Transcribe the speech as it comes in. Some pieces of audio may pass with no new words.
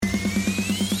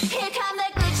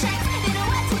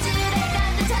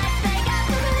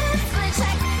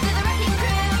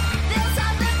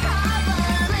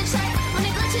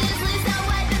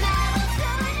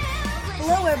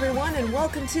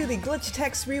welcome to the Glitch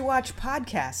Text Rewatch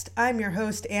podcast. I'm your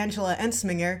host, Angela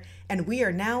Ensminger, and we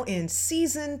are now in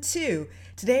Season 2.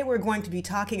 Today we're going to be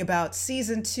talking about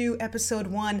Season 2, Episode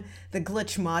 1, The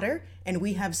Glitch Modder, and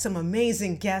we have some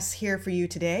amazing guests here for you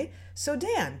today. So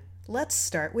Dan, let's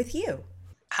start with you.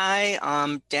 Hi,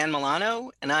 I'm Dan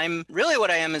Milano, and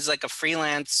what I am is like a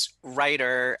freelance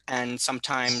writer and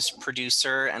sometimes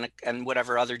producer and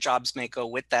whatever other jobs may go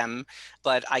with them.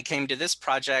 But I came to this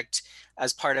project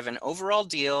as part of an overall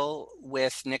deal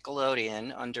with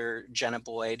Nickelodeon under Jenna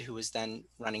Boyd, who was then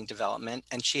running development.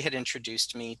 And she had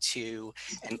introduced me to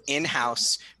an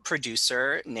in-house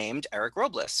producer named Eric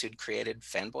Robles, who'd created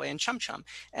Fanboy and Chum Chum.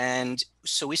 And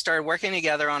so we started working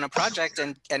together on a project,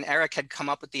 and Eric had come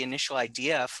up with the initial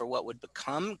idea for what would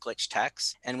become Glitch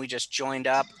Text, and we just joined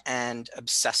up and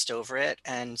obsessed over it.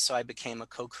 And so I became a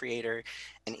co-creator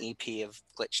and EP of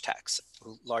Glitch Text,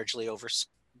 largely over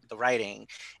the writing.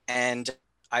 And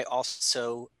I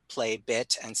also play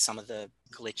Bit and some of the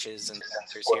glitches and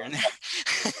sensors here and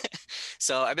there.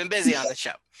 So I've been busy on the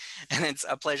show, and it's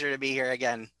a pleasure to be here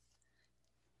again.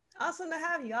 Awesome to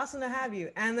have you. Awesome to have you.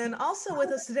 And then also with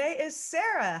us today is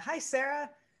Sarah. Hi, Sarah.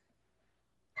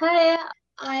 Hi,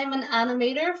 I'm an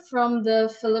animator from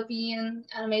the Philippine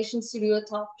animation studio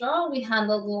Top Draw. We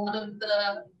handled a lot of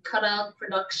the cutout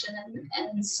production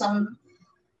and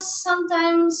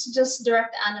sometimes just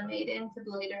direct animating for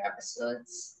the later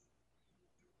episodes.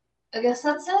 I guess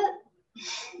that's it.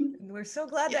 We're so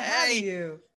glad to have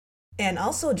you. And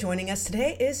also joining us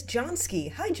today is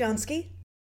Johnsky. Hi, Johnsky.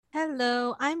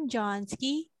 Hello, I'm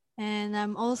Johnsky, and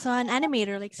I'm also an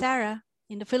animator like Sarah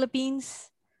in the Philippines,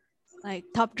 like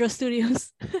Top Draw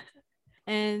Studios.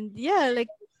 And yeah, like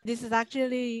this is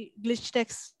actually Glitch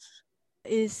Text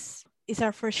is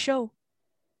our first show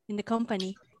in the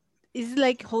company. It's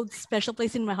like holds special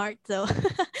place in my heart. So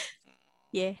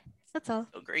yeah, that's all.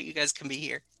 So great you guys can be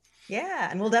here. Yeah,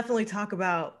 and we'll definitely talk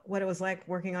about what it was like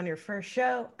working on your first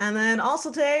show. And then also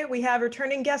today we have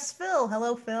returning guest Phil.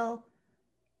 Hello, Phil.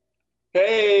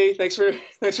 Hey, thanks for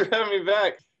having me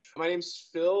back. My name's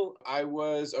Phil. I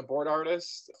was a board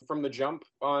artist from the jump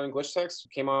on Glitch Text.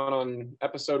 Came on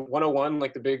episode 101,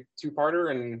 like the big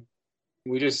two-parter, and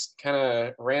we just kind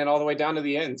of ran all the way down to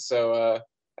the end. So,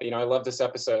 I love this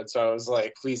episode. So I was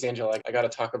like, please, Angela, I got to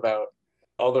talk about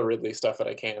all the Ridley stuff that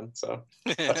I can. So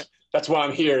that's why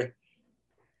I'm here.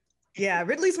 Yeah,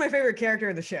 Ridley's my favorite character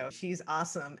of the show. She's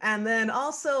awesome. And then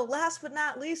also, last but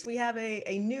not least, we have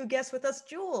a new guest with us,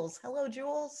 Jules. Hello,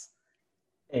 Jules.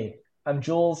 Hey, I'm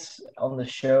Jules. On the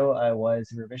show, I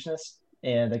was a revisionist,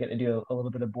 and I get to do a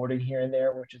little bit of boarding here and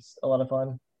there, which is a lot of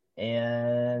fun.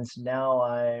 And now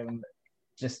I'm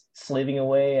just slaving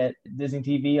away at Disney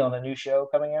TV on a new show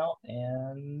coming out.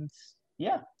 And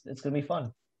yeah, it's going to be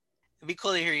fun. It'd be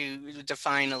cool to hear you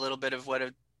define a little bit of what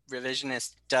a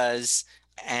revisionist does,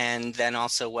 and then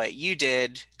also what you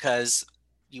did, because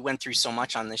you went through so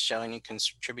much on this show and you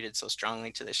contributed so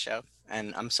strongly to this show.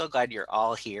 And I'm so glad you're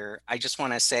all here. I just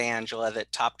want to say, Angela,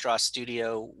 that Top Draw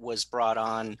Studio was brought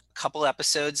on a couple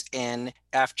episodes in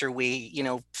after we,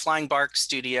 Flying Bark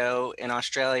Studio in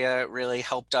Australia really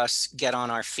helped us get on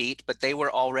our feet, but they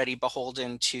were already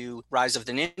beholden to Rise of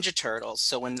the Ninja Turtles.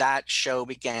 So when that show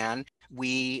began,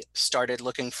 we started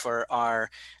looking for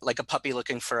like a puppy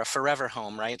looking for a forever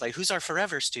home, right? Like, who's our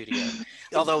forever studio?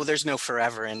 Although there's no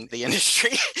forever in the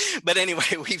industry. But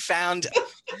anyway, we found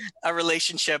a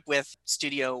relationship with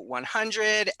Studio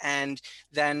 100, and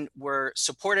then we're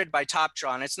supported by Top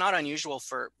Draw. And it's not unusual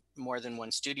for more than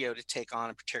one studio to take on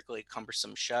a particularly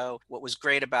cumbersome show. What was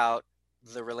great about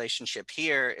the relationship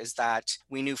here is that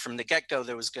we knew from the get-go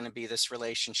there was going to be this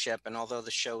relationship, and although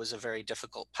the show was a very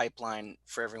difficult pipeline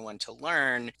for everyone to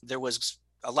learn, there was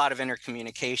a lot of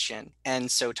intercommunication.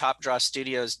 And so Top Draw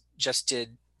Studios just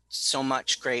did so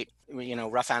much great,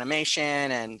 rough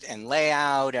animation and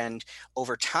layout. And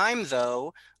over time,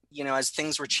 though, as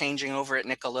things were changing over at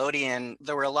Nickelodeon,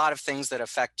 there were a lot of things that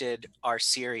affected our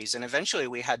series. And eventually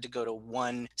we had to go to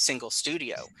one single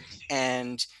studio.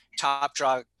 And Top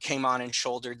Draw came on and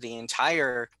shouldered the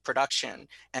entire production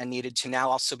and needed to now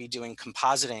also be doing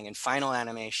compositing and final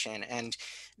animation. And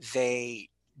they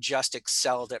just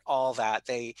excelled at all that.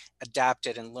 They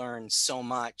adapted and learned so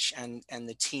much. And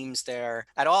the teams there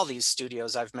at all these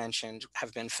studios I've mentioned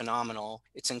have been phenomenal.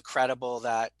 It's incredible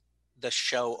that the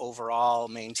show overall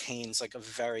maintains like a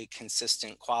very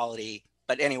consistent quality.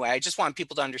 But anyway, I just want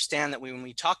people to understand that when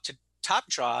we talk to Top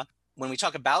Draw, when we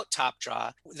talk about Top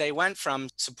Draw, they went from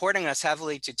supporting us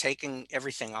heavily to taking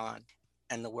everything on.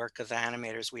 And the work of the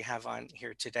animators we have on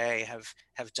here today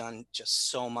have done just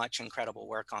so much incredible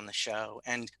work on the show.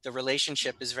 And the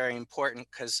relationship is very important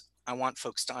because I want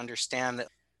folks to understand that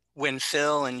when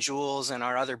Phil and Jules and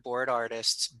our other board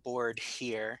artists board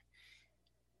here,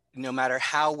 no matter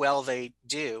how well they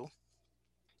do,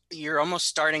 you're almost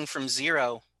starting from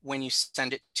zero when you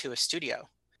send it to a studio,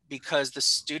 because the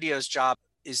studio's job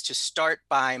is to start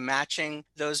by matching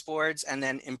those boards and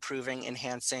then improving,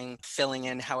 enhancing, filling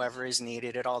in however is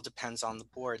needed. It all depends on the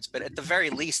boards, but at the very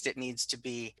least, it needs to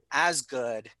be as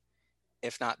good,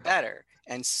 if not better.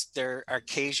 And there are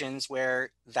occasions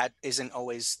where that isn't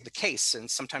always the case, and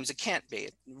sometimes it can't be.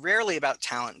 Rarely about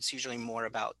talent. It's usually more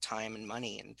about time and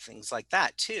money and things like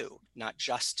that too, not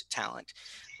just talent.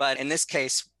 But in this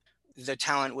case, the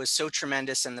talent was so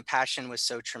tremendous and the passion was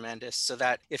so tremendous, so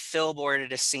that if Phil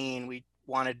boarded a scene, we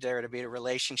wanted there to be a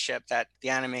relationship that the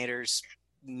animators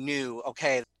knew,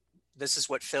 okay, this is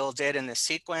what Phil did in this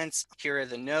sequence. Here are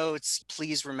the notes.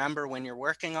 Please remember when you're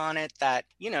working on it that,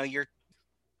 you're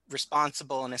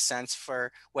responsible in a sense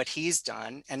for what he's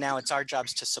done. And now it's our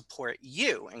jobs to support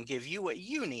you and give you what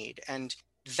you need. And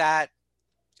that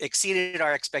exceeded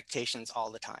our expectations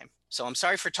all the time. So I'm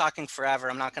sorry for talking forever.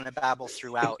 I'm not going to babble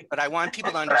throughout, but I want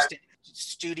people to understand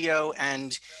studio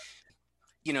and,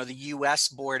 the US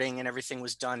boarding and everything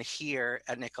was done here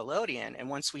at Nickelodeon. And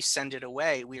once we send it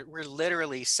away, we're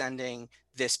literally sending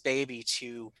this baby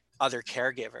to other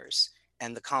caregivers.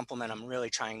 And the compliment I'm really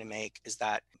trying to make is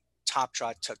that Top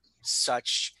Draw took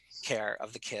such care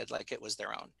of the kid like it was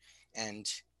their own.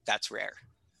 And that's rare.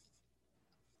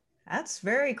 That's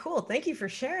very cool. Thank you for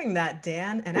sharing that,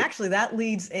 Dan. And actually that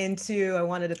leads into, I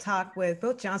wanted to talk with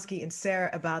both Johnsky and Sarah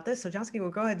about this. So Johnsky,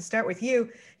 we'll go ahead and start with you.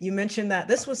 You mentioned that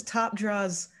this was Top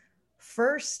Draw's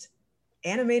first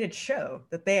animated show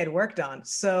that they had worked on.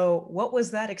 So what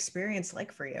was that experience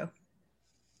like for you?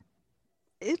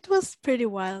 It was pretty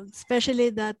wild, especially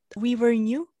that we were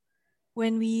new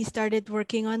when we started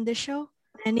working on the show.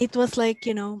 And it was like,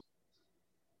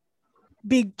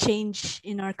 big change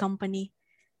in our company.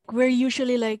 We're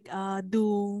usually like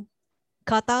do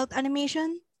cutout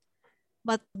animation,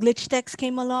 but Glitchtex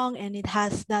came along and it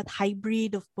has that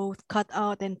hybrid of both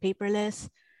cutout and paperless.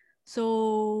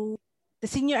 So the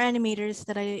senior animators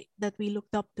that we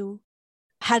looked up to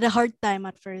had a hard time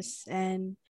at first,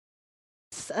 and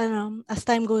as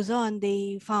time goes on,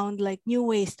 they found like new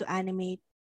ways to animate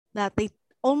that they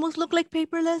almost look like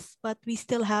paperless, but we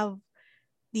still have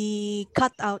the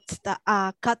cutout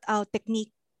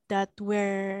technique that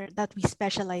we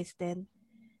specialized in.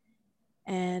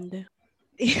 And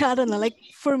I don't know, like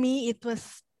for me it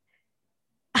was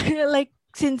like,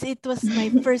 since it was my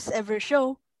first ever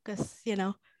show, because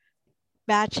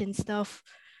batch and stuff,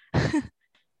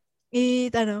 I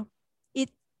don't know,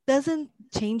 it doesn't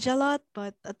change a lot,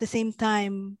 but at the same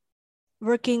time,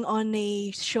 working on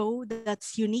a show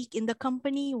that's unique in the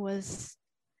company was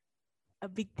a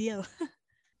big deal.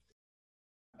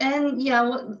 And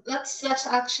yeah, that's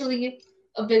actually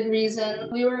a big reason.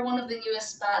 We were one of the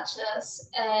newest batches,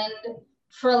 and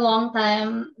for a long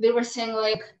time they were saying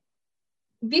like,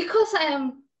 because I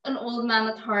am an old man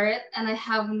at heart and I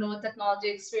have no technology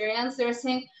experience, they were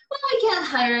saying, well, I can't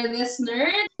hire this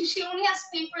nerd. She only has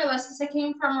paperless, because I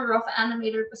came from a rough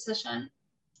animator position.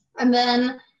 And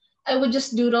then I would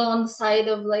just doodle on the side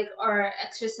of like our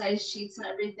exercise sheets and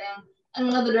everything. And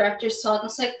one of the directors saw it and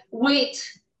was like, wait,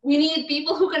 we need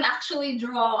people who can actually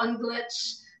draw on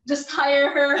Glitch. Just hire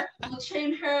her, we'll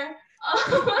train her.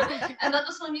 And that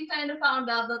was when we kind of found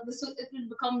out that it would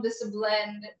become this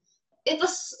blend. It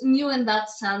was new in that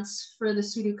sense for the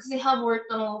studio, because they have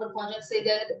worked on all the projects they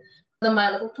did, the My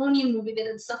Little Pony movie they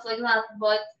did, stuff like that,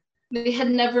 but they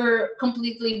had never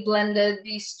completely blended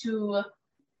these two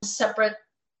separate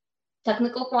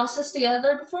technical process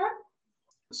together before.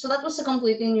 So that was a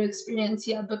completely new experience,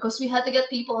 yeah, because we had to get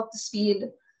people up to speed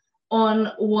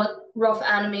on what rough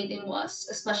animating was,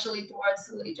 especially towards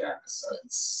the later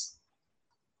episodes.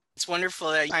 It's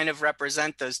wonderful that you kind of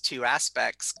represent those two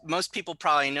aspects. Most people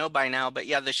probably know by now, but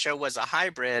yeah, the show was a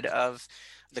hybrid of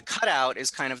the cutout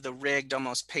is kind of the rigged,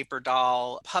 almost paper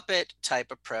doll puppet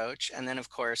type approach. And then of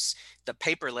course, the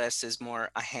paperless is more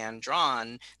a hand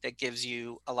drawn that gives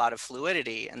you a lot of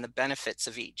fluidity and the benefits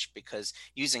of each, because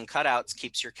using cutouts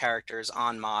keeps your characters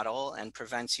on model and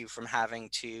prevents you from having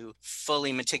to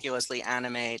fully meticulously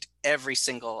animate every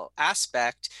single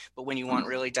aspect. But when you want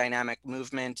really dynamic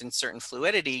movement and certain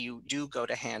fluidity, you do go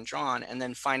to hand drawn, and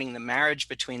then finding the marriage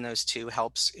between those two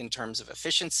helps in terms of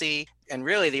efficiency and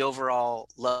really the overall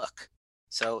look.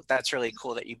 So that's really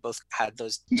cool that you both had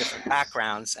those different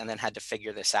backgrounds and then had to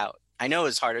figure this out. I know it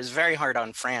was hard. It was very hard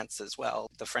on France as well.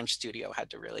 The French studio had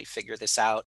to really figure this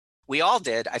out. We all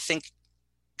did. I think,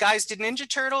 guys, did Ninja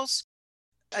Turtles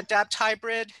adapt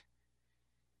hybrid?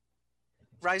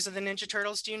 Rise of the Ninja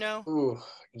Turtles, do you know? Ooh,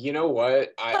 you know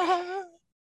what?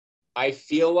 I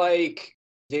feel like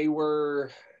they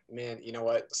were, man, you know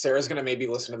what? Sarah's gonna maybe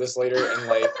listen to this later and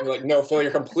be like, no, Phil,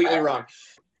 you're completely wrong.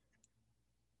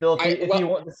 Phil, if you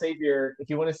want to save your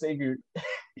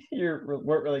your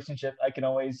work relationship, I can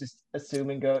always just assume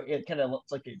and go, it kind of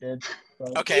looks like it did.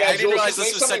 So. Okay, Yeah, I didn't Jules, realize this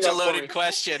make was such a something up for loaded me.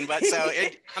 question, but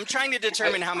I'm trying to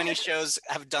determine how many shows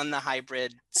have done the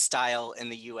hybrid style in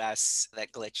the US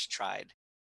that Glitch tried.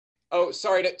 Oh,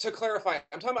 sorry, to clarify,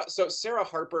 I'm talking about, so Sarah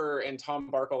Harper and Tom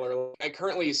Barkle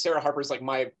currently Sarah Harper's like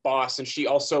my boss, and she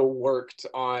also worked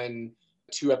on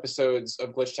 2 episodes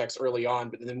of Glitch Techs early on,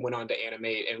 but then went on to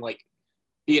animate and like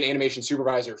be an animation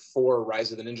supervisor for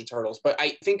Rise of the Ninja Turtles. But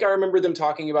I think I remember them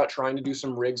talking about trying to do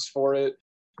some rigs for it.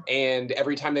 And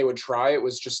every time they would try, it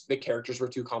was just the characters were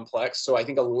too complex. So I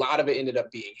think a lot of it ended up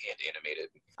being hand animated.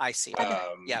 I see.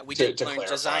 Yeah, we to did learn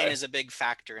clarify. design is a big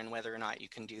factor in whether or not you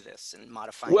can do this and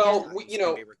modifying. Well,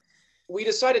 designs we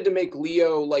decided to make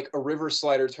Leo like a river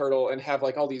slider turtle and have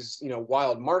like all these,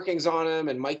 wild markings on him.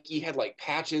 And Mikey had like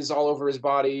patches all over his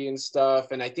body and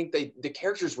stuff. And I think the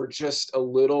characters were just a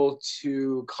little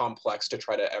too complex to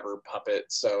try to ever puppet.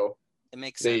 So it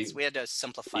makes sense. We had to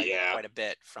simplify it quite a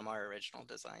bit from our original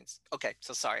designs. Okay,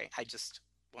 so sorry. I just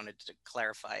wanted to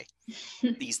clarify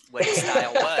what the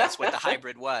style was, what the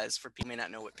hybrid was, for people who may not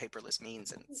know what paperless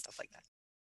means and stuff like that.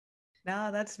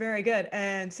 No, that's very good.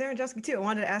 And Sarah and Jessica too, I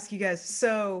wanted to ask you guys,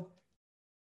 so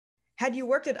had you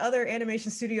worked at other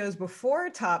animation studios before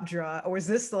Top Draw, or was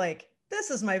this like, this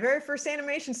is my very first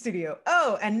animation studio?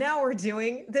 Oh, and now we're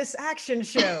doing this action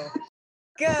show.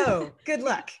 Go. Good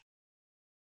luck.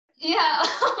 Yeah,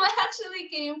 I actually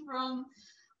came from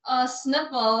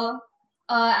Snipple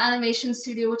Animation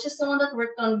Studio, which is the one that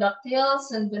worked on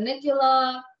DuckTales and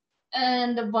Bunnicula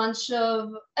and a bunch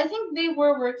of, I think they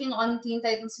were working on Teen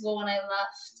Titans Go when I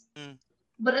left.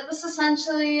 But it was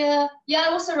essentially, I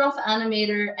was a rough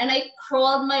animator and I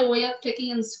crawled my way up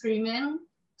kicking and screaming.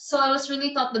 So I was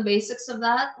really taught the basics of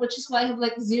that, which is why I have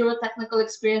like zero technical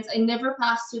experience. I never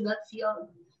passed through that field.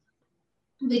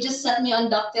 They just set me on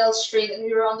DuckTales straight and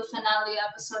we were on the finale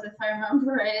episode, if I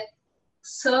remember right.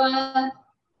 So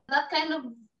that kind of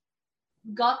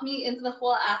got me into the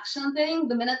whole action thing.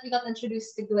 The minute we got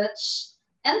introduced to Glitch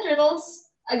and Turtles,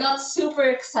 I got super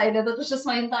excited. That was just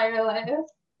my entire life.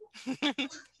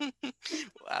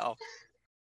 Wow.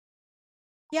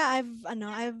 Yeah,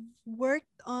 I've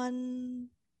worked on,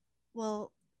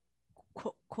 well,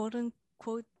 quote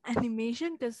unquote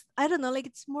animation, because I don't know, like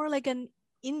it's more like an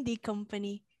indie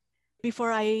company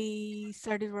before I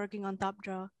started working on Top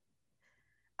Draw.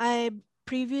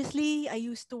 Previously I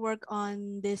used to work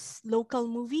on this local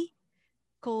movie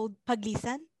called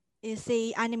Paglisan. It's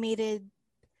a animated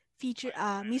feature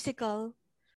musical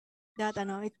that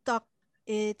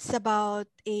it's about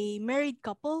a married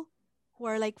couple who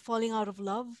are like falling out of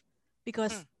love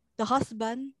because the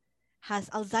husband has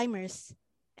Alzheimer's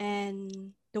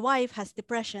and the wife has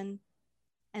depression,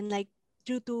 and like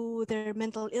due to their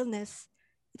mental illness,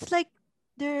 it's like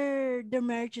their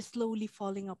marriage is slowly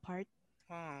falling apart.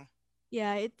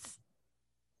 Yeah, it's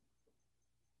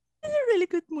a really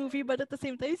good movie, but at the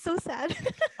same time it's so sad.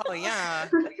 Oh yeah.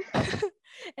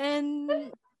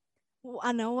 And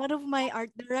I know one of my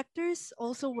art directors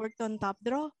also worked on Top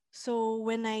Draw. So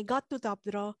when I got to Top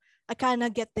Draw, I kind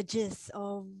of get the gist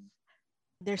of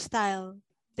their style,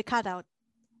 the cutout.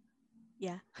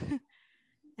 Yeah.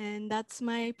 And that's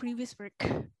my previous work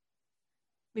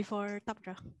before Top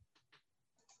Draw.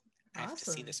 I have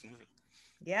to see this movie.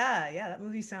 Yeah, that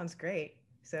movie sounds great.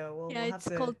 So we'll have it's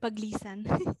to... called Paglisan.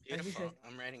 Beautiful.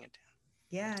 I'm writing it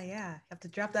down. Yeah. Have to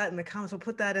drop that in the comments. We'll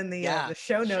put that in the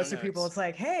show notes so people. It's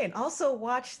like, hey, and also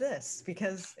watch this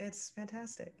because it's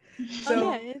fantastic.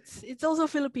 So it's also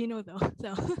Filipino though.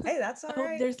 So hey, that's all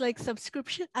right. There's like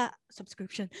subtitles.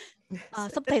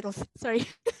 Sorry.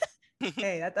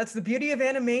 Hey, that's the beauty of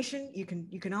animation.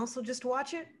 You can also just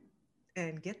watch it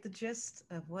and get the gist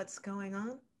of what's going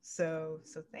on. So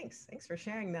thanks for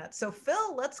sharing that. So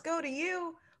Phil, let's go to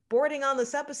you. Boarding on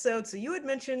this episode. So you had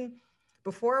mentioned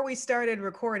before we started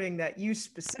recording that you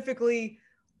specifically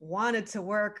wanted to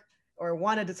work or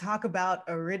wanted to talk about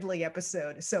a Ridley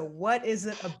episode. So what is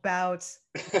it about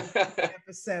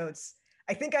episodes?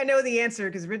 I think I know the answer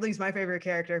because Ridley's my favorite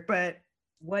character, but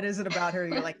what is it about her?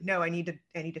 You're like, no, I need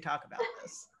to talk about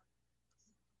this.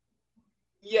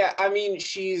 Yeah, I mean,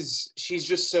 she's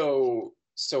just so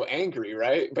angry,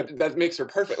 right? But that makes her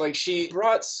perfect. Like, she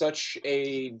brought such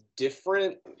a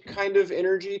different kind of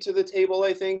energy to the table,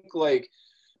 I think. Like,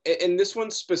 and this one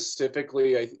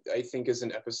specifically, I think is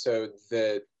an episode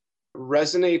that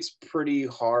resonates pretty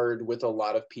hard with a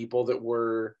lot of people that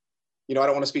were, you know, I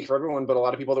don't want to speak for everyone, but a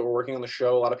lot of people that were working on the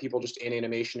show, a lot of people just in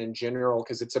animation in general,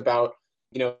 because it's about,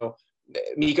 you know,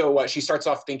 Miko, she starts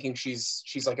off thinking she's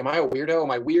like, am I a weirdo?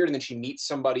 Am I weird? And then she meets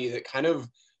somebody that kind of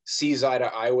sees eye to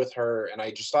eye with her. And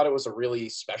I just thought it was a really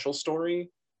special story.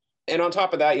 And on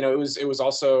top of that, you know, it was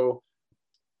also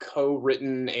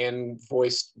co-written and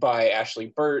voiced by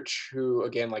Ashley Birch, who,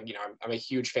 again, like, you know, I'm a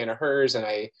huge fan of hers. And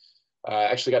I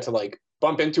actually got to like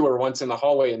bump into her once in the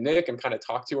hallway in Nick and kind of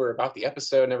talk to her about the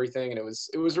episode and everything. And it was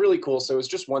really cool. So it was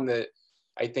just one that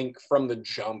I think from the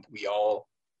jump, we all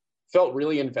felt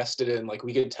really invested in. Like,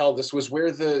 we could tell this was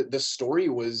where the story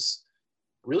was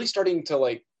really starting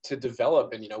to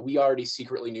develop. And, you know, we already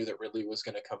secretly knew that Ridley was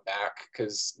going to come back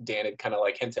because Dan had kind of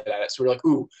like hinted at it. So we were like,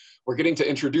 ooh, we're getting to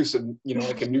introduce a, you know,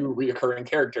 like a new reoccurring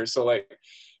character. So like,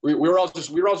 we were all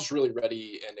just really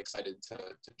ready and excited to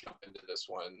jump into this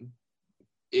one.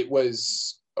 It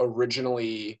was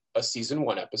originally a season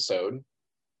 1 episode.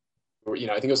 You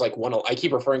know, I think it was like I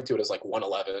keep referring to it as like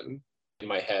 111 in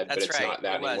my head, That's but it's right. not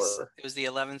that anymore. It was the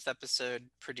 11th episode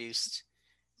produced.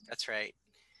 That's right.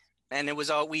 And it was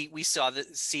all we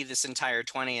see this entire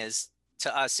 20 as,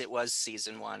 to us, it was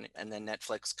season 1, and then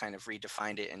Netflix kind of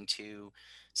redefined it into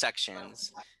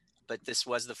sections. But this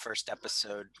was the first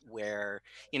episode where,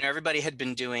 you know, everybody had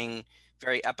been doing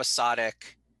very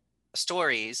episodic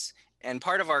stories, and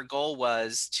part of our goal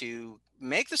was to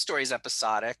make the stories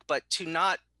episodic, but to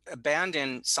not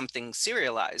abandon something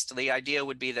serialized. The idea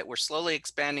would be that we're slowly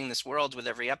expanding this world with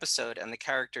every episode, and the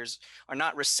characters are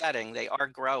not resetting, they are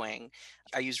growing.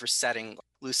 I use resetting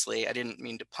loosely. I didn't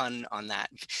mean to pun on that.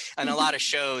 And a lot of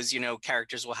shows, you know,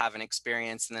 characters will have an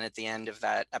experience, and then at the end of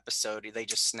that episode, they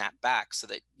just snap back so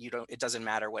that it doesn't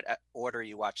matter what order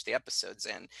you watch the episodes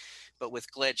in. But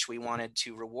with Glitch, we wanted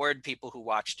to reward people who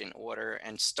watched in order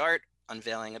and start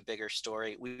unveiling a bigger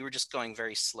story. We were just going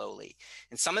very slowly.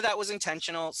 And some of that was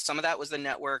intentional. Some of that was the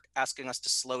network asking us to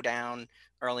slow down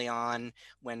early on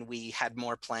when we had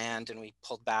more planned and we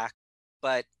pulled back.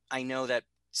 But I know that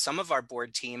some of our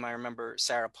board team, I remember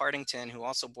Sarah Partington, who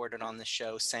also boarded on the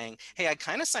show, saying, hey, I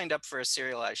kind of signed up for a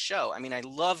serialized show. I mean, I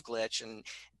love Glitch,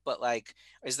 but like,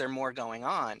 is there more going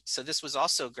on? So this was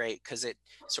also great because it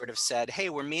sort of said, hey,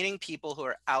 we're meeting people who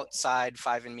are outside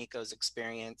Five and Miko's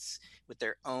experience with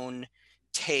their own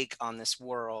take on this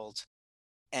world,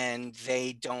 and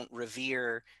they don't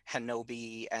revere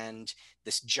Hanobi and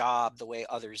this job the way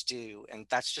others do. And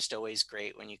that's just always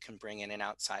great when you can bring in an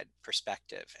outside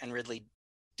perspective. And Ridley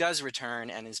does return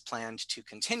and is planned to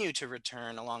continue to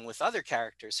return along with other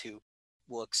characters who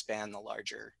will expand the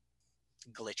larger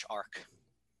Glitch arc.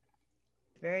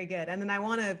 Very good. And then I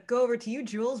want to go over to you,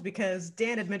 Jules, because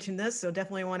Dan had mentioned this, so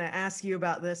definitely want to ask you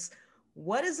about this.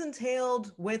 What is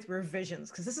entailed with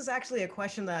revisions? Because this is actually a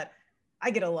question that I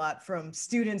get a lot from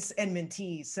students and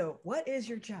mentees. So what is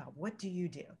your job? What do you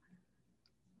do?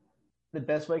 The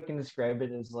best way I can describe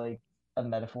it is like a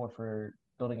metaphor for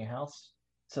building a house.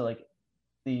 So like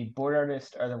the board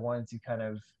artists are the ones who kind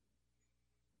of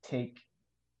take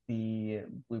the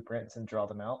blueprints and draw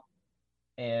them out.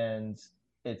 And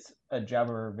it's a job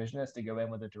of a revisionist to go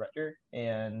in with a director,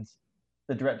 and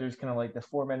the director's kind of like the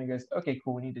foreman who goes, okay,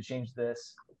 cool, we need to change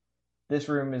this. This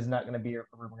room is not going to be a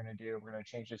room we're going to do. We're going to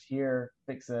change this here,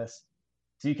 fix this.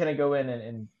 So you kind of go in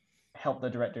and help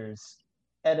the directors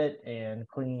edit and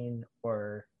clean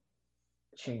or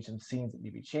change some scenes that need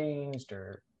to be changed,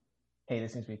 or hey,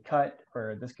 this needs to be cut,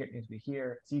 or this character needs to be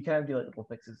here. So you kind of do like little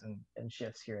fixes and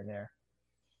shifts here and there.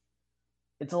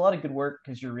 It's a lot of good work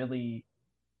because you're really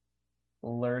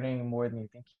learning more than you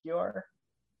think you are.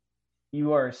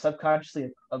 You are subconsciously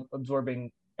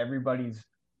absorbing everybody's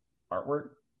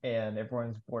artwork and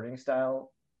everyone's boarding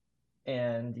style,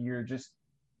 and you're just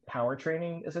power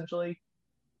training essentially,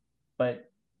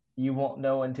 but you won't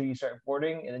know until you start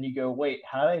boarding, and then you go, wait,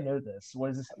 how did I know this? What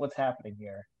is this? What's happening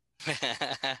here?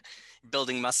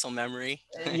 Building muscle memory.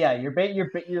 Yeah, you're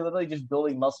literally just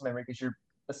building muscle memory because you're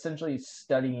essentially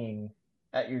studying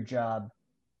at your job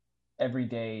every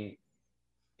day,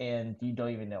 and you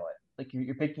don't even know it. Like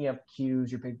you're picking up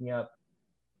cues, you're picking up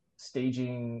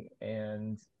staging,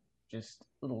 and just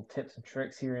little tips and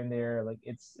tricks here and there. Like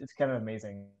it's kind of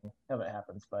amazing how that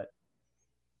happens, but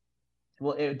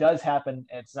well, it does happen.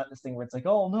 It's not this thing where it's like,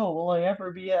 oh no, will I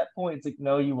ever be at point? It's like,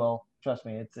 no, you will. Trust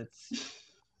me. It's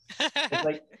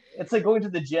like going to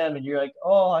the gym and you're like,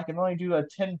 oh, I can only do a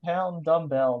 10-pound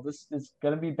dumbbell. This is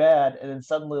gonna be bad. And then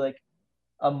suddenly, like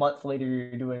a month later,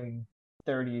 you're doing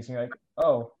 30s, and you're like,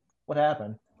 oh, what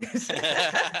happened? It's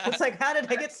like, how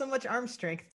did I get so much arm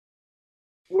strength?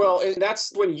 Well, and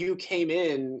that's when you came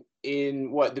in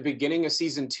the beginning of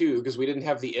season 2, because we didn't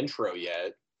have the intro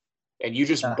yet, and you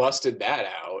just busted that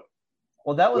out.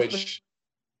 Well, that was which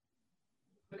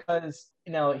because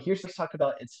here's let's talk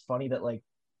about. It's funny that like,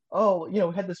 oh, we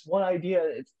had this one idea.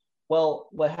 Well,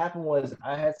 what happened was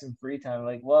I had some free time.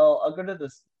 Like, well, I'll go to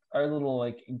this our little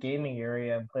like gaming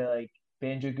area and play like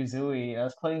Banjo Kazooie. I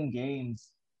was playing games.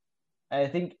 And I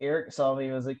think Eric saw me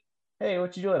and was like, "Hey,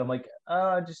 what you doing?" I'm like,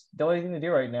 just don't have anything to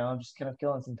do right now. I'm just kind of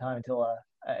killing some time until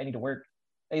I need to work."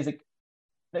 And he's like,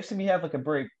 "Next time you have like a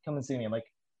break, come and see me." I'm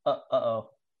like, "Oh."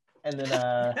 And then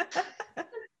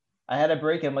I had a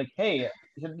break. And I'm like, "Hey,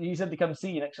 he said to come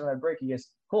see you next time I break." He goes,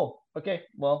 "Cool, okay,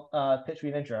 well, pitch me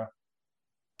an intro."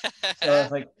 So I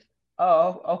was like,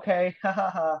 "Oh, okay, ha ha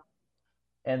ha."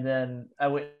 And then I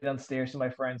went downstairs to my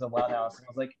friends on Loud House, and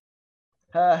I was like,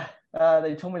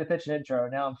 they told me to pitch an intro.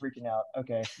 Now I'm freaking out.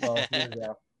 Okay, well, here we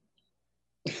go.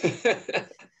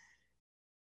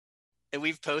 And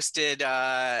we've posted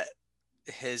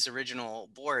his original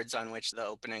boards on which the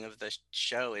opening of the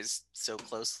show is so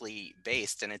closely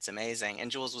based, and it's amazing.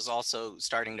 And Jules was also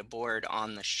starting to board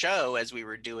on the show as we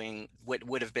were doing what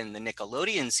would have been the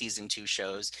Nickelodeon season 2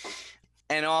 shows.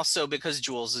 And also because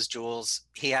Jules is Jules,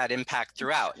 he had impact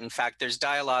throughout. In fact, there's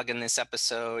dialogue in this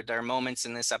episode. There are moments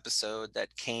in this episode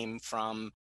that came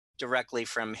directly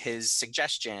from his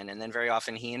suggestion. And then very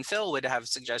often he and Phil would have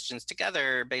suggestions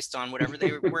together based on whatever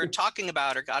they were talking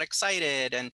about or got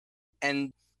excited.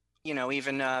 And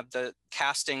even the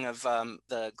casting of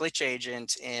the glitch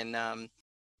agent in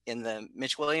the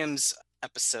Mitch Williams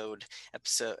episode,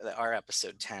 our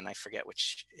episode 10, I forget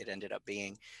which it ended up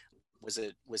being, was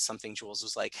something Jules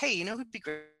was like, "Hey, who'd be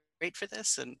great for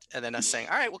this?" And then us saying,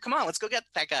 "All right, well, come on, let's go get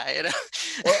that guy."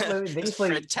 Well,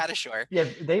 Fred Tatasciore. Yeah,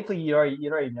 thankfully you'd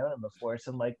already known him before,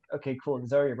 so I'm like, okay, cool.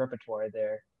 There's already a repertoire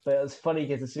there. But it was funny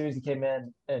because as soon as he came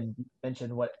in and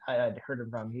mentioned what I had heard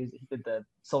him from, he did the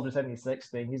Soldier 76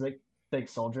 thing. He's like,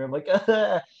 "Thanks, Soldier." I'm like, he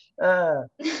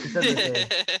said the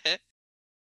thing.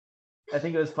 I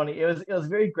think it was funny. It was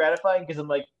very gratifying because I'm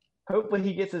like, hopefully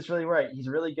he gets this really right. He's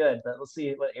really good, but let's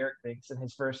see what Eric thinks. In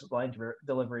his first line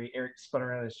delivery, Eric spun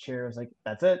around his chair. I was like,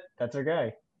 "That's it. That's our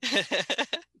guy."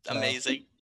 Amazing.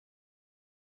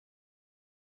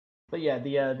 But yeah,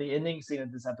 the ending scene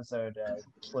of this episode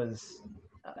was,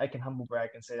 I can humble brag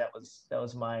and say that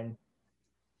was mine,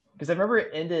 because I remember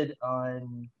it ended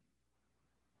on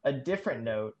a different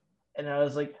note, and I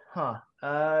was like,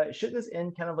 should this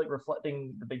end kind of like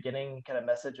reflecting the beginning kind of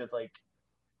message of like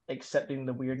accepting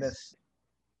the weirdness?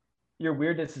 Your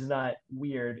weirdness is not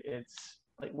weird, it's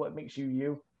like what makes you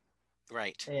you.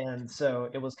 Right. And so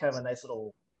it was kind of a nice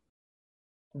little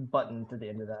button to the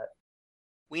end of that.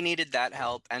 We needed that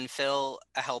help, and Phil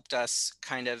helped us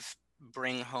kind of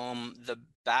bring home the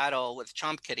battle with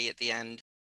Chomp Kitty at the end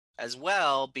as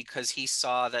well, because he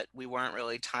saw that we weren't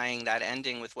really tying that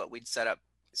ending with what we'd set up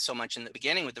so much in the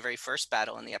beginning with the very first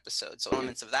battle in the episode. So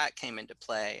elements of that came into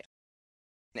play,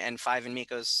 and Five and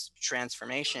Miko's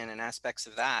transformation and aspects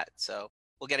of that. So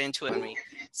we'll get into it when we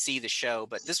see the show,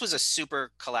 but this was a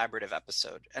super collaborative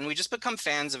episode, and we just become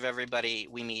fans of everybody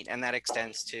we meet, and that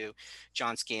extends to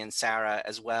Johnsky and Sarah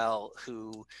as well,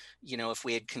 who, if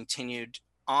we had continued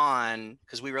on,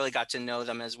 because we really got to know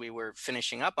them as we were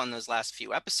finishing up on those last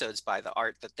few episodes by the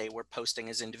art that they were posting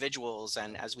as individuals,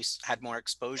 and as we had more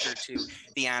exposure to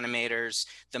the animators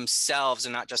themselves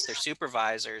and not just their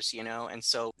supervisors, and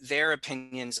so their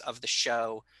opinions of the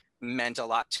show meant a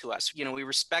lot to us. We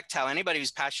respect how anybody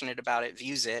who's passionate about it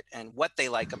views it and what they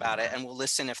like about it, and we'll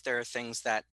listen if there are things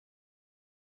that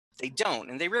they don't,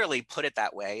 and they rarely put it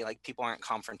that way. Like, people aren't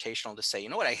confrontational to say, "You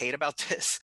know what I hate about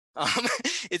this?"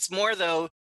 It's more though,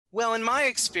 well, in my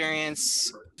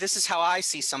experience, this is how I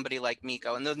see somebody like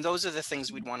Miko, and those are the things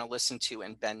we'd want to listen to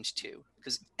and bend to,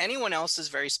 because anyone else's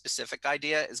very specific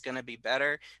idea is going to be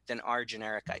better than our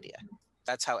generic idea.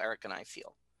 That's how Eric and I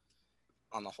feel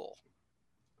on the whole.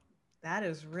 That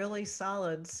is really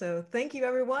solid. So thank you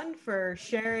everyone for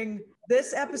sharing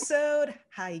this episode,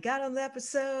 how you got on the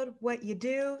episode, what you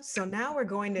do. So now we're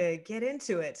going to get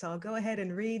into it. So I'll go ahead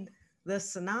and read the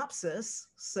synopsis.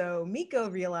 So Miko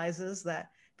realizes that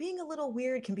being a little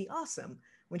weird can be awesome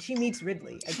when she meets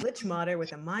Ridley, a glitch modder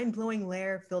with a mind-blowing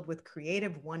lair filled with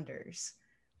creative wonders.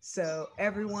 So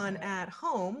everyone at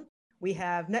home, we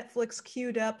have Netflix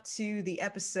queued up to the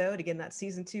episode. Again, that's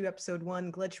season 2, episode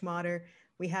 1, Glitch Modder.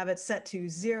 We have it set to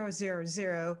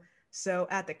 000. So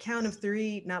at the count of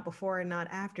 3, not before and not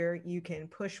after, you can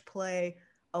push play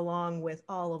along with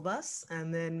all of us,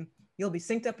 and then you'll be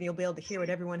synced up and you'll be able to hear what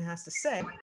everyone has to say.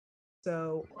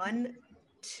 So 1,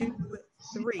 2,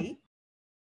 3.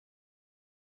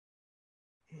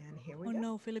 And here we go. Oh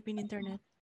no, Philippine internet.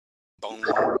 Boom.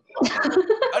 Oh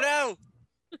no!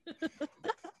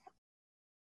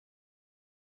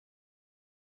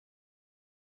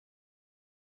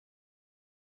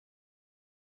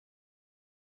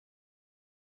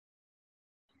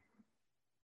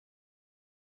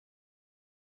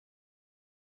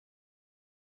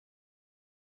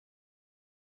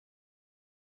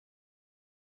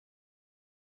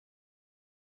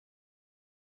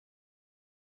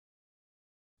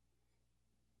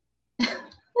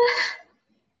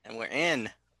 we're in.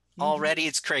 Mhm. Already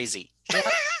it's crazy.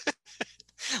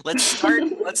 Let's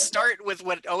start with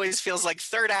what always feels like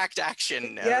third act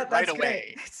action Yeah, right that's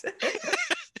away. great.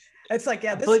 It's like,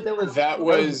 yeah, I this feel like That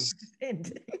was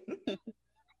end.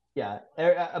 yeah,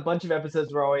 a bunch of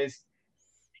episodes were always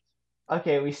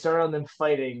okay. We start on them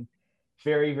fighting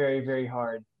very, very, very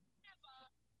hard.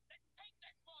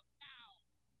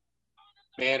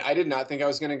 man. I did not think I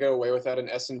was gonna go away without an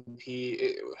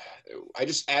S&P. I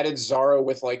just added Zara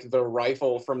with like the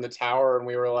rifle from the tower, and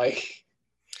we were like,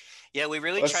 Yeah, we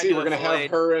really let's tried see, to we're gonna have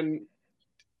avoid. her and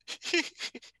Oh,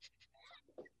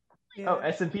 Yeah.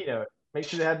 S&P note. Make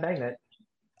sure they have magnet.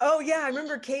 Oh yeah, I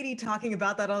remember Katie talking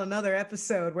about that on another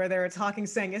episode where they were talking,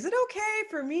 saying, "Is it okay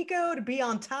for Miko to be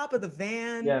on top of the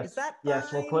van? Yes, Is that yes.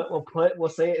 fine?" We'll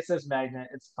say it says magnet.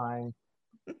 It's fine.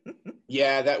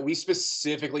 yeah, that we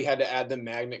specifically had to add the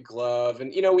magnet glove,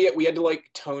 and you know we had to like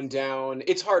tone down.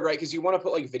 It's hard, right? Because you want to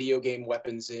put like video game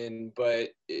weapons in, but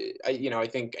I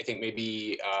think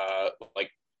maybe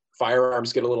like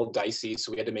firearms get a little dicey,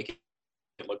 so we had to make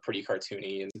it look pretty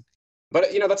cartoony. But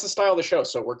that's the style of the show,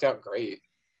 so it worked out great.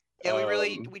 Yeah,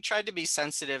 we tried to be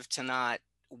sensitive to not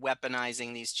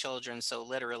weaponizing these children so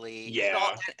literally. Yeah.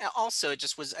 Also, it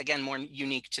just was, again, more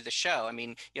unique to the show. I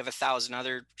mean, you have 1,000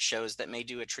 other shows that may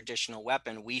do a traditional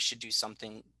weapon. We should do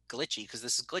something glitchy because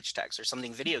this is glitch text or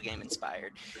something video game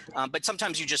inspired. But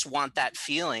sometimes you just want that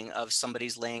feeling of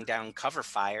somebody's laying down cover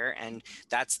fire, and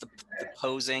that's the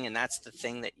posing, and that's the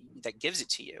thing that gives it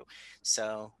to you.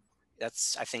 So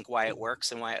that's, I think, why it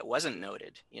works and why it wasn't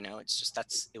noted. It's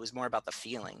just it was more about the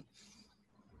feeling.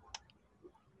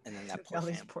 And then that poor All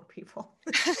these family. poor people.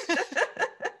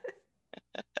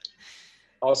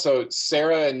 Also,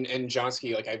 Sarah and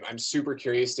Johnsky, like I'm super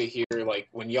curious to hear like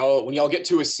when y'all get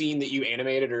to a scene that you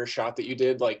animated or a shot that you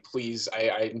did, like please,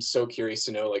 I'm so curious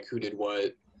to know like who did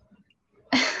what.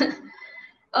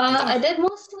 I did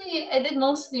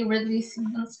mostly Ridley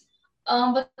scenes,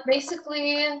 but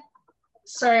basically,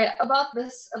 sorry about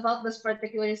this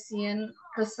particular scene,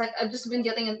 because like I've just been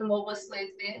getting into MOBAs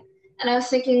lately, and I was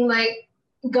thinking like,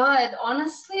 God,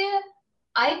 honestly,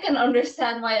 I can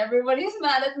understand why everybody's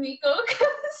mad at Miko,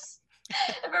 because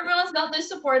if everyone's got their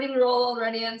supporting role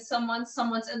already and someone's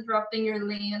interrupting your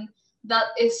lane, that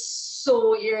is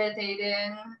so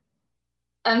irritating.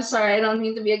 I'm sorry, I don't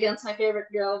mean to be against my favorite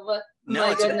girl, but No,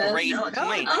 my it's goodness. a great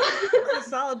point. That's a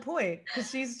solid point,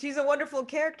 because she's a wonderful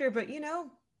character, but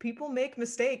people make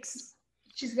mistakes.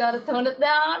 She's got to tone it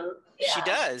down. Yeah. She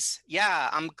does. Yeah,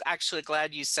 I'm actually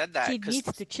glad you said that. She 'cause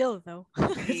needs to chill though.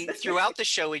 throughout the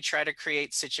show, we try to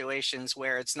create situations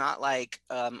where it's not like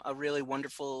a really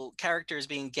wonderful character is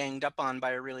being ganged up on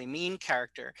by a really mean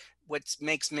character. What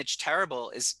makes Mitch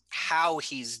terrible is how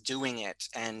he's doing it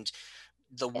and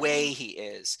the way he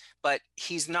is. But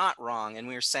he's not wrong. And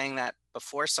we were saying that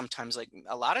before sometimes, like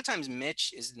a lot of times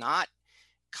Mitch is not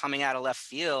coming out of left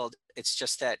field. It's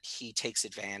just that he takes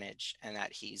advantage and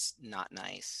that he's not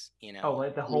nice, Oh,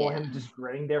 like the whole him just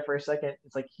grinning there for a second.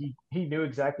 It's like he knew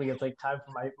exactly. It's like time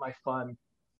for my fun.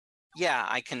 Yeah,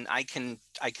 I can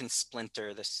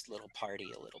splinter this little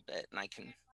party a little bit, and I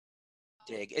can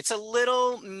dig. It's a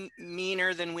little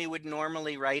meaner than we would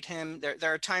normally write him.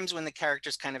 There are times when the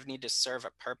characters kind of need to serve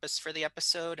a purpose for the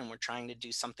episode, and we're trying to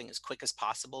do something as quick as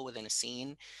possible within a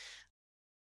scene.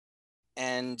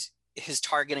 And his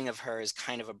targeting of her is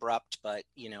kind of abrupt, but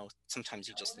sometimes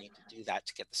you just need to do that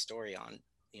to get the story on.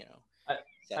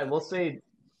 I will say,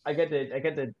 I get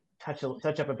to touch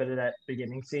up a bit of that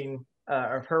beginning scene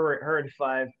of her and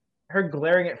Five, her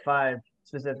glaring at Five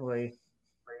specifically,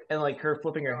 and like her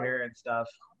flipping her hair and stuff.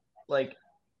 Like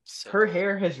her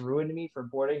hair has ruined me for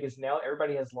boarding because now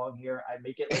everybody has long hair. I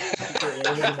make it like super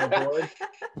animated on my board.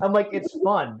 I'm like, it's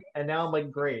fun, and now I'm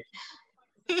like, great.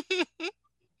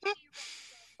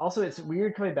 Also, it's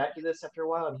weird coming back to this after a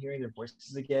while and hearing their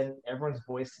voices again. Everyone's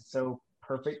voice is so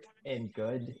perfect and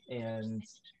good, and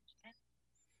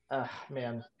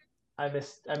man, I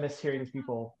miss hearing these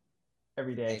people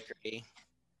every day. I agree.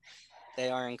 They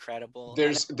are incredible.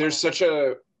 There's such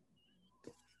a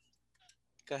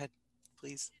Go ahead,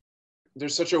 please.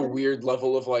 There's such a weird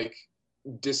level of like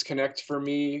disconnect for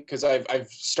me because I've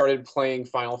started playing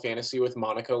Final Fantasy with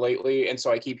Monica lately, and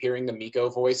so I keep hearing the Miko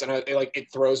voice, and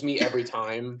it throws me every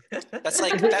time. That's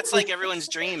like everyone's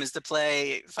dream is to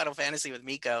play Final Fantasy with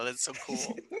Miko. That's so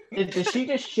cool. Does she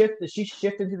just shift? Does she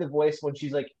shift into the voice when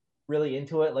she's like really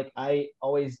into it, like I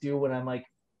always do when I'm like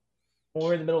when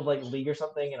we're in the middle of like League or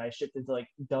something, and I shift into like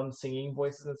dumb singing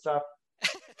voices and stuff?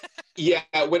 Yeah,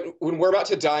 when we're about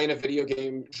to die in a video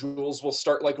game, Jules will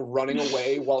start like running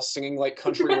away while singing like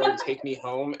 "Country Road, Take Me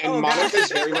Home," and Monica's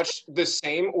very much the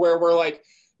same. Where we're like,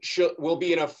 we'll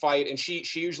be in a fight, and she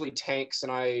usually tanks,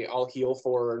 and I'll heal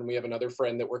for her. And we have another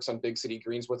friend that works on Big City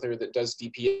Greens with her that does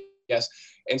DPS.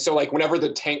 And so like whenever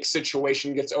the tank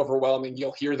situation gets overwhelming,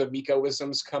 you'll hear the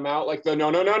Miko-isms come out, like the no.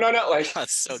 Like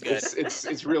That's so good.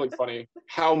 It's really funny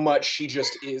how much she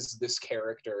just is this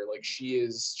character. Like she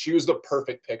was the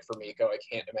perfect pick for Miko. I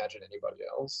can't imagine anybody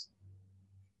else.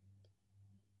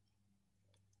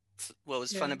 What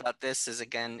was fun about this is,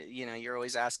 again, you're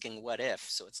always asking what if.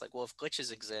 So it's like, well, if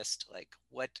glitches exist, like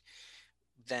what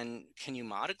then can you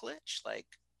mod a glitch? Like,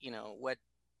 what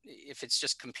if it's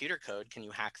just computer code, can you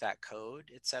hack that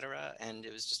code, etc.? And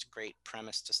it was just a great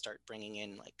premise to start bringing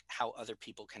in like how other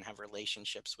people can have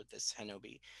relationships with this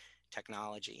Henobi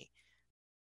technology,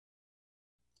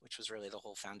 which was really the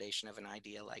whole foundation of an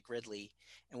idea like Ridley.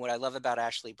 And what I love about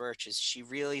Ashly Burch is she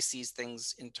really sees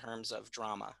things in terms of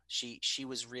drama. She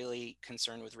was really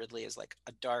concerned with Ridley as like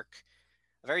a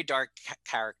very dark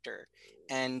character.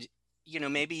 And,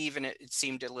 maybe even it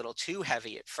seemed a little too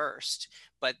heavy at first,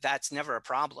 but that's never a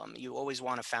problem. You always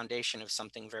want a foundation of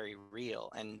something very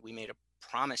real. And we made a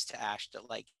promise to Ash that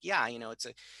like, yeah, it's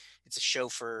a show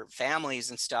for families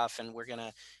and stuff, and we're going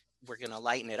to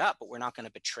lighten it up, but we're not going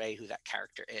to betray who that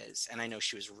character is. And I know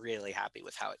she was really happy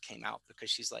with how it came out, because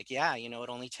she's like, yeah, it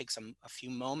only takes a few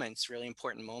moments, really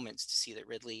important moments, to see that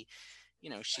Ridley,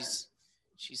 she's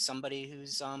somebody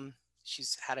who's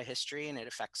she's had a history, and it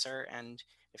affects her, and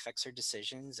it affects her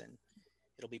decisions, and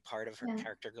it'll be part of her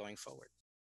character going forward.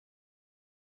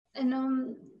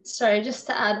 And sorry, just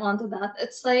to add on to that,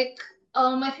 it's like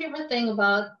my favorite thing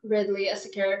about Ridley as a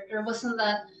character wasn't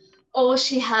that, oh,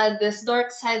 she had this dark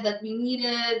side that we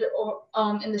needed, or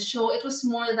in the show. It was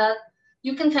more that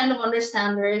you can kind of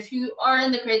understand her if you are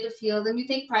in the creative field and you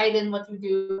take pride in what you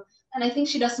do. And I think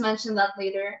she does mention that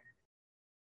later.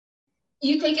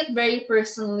 You take it very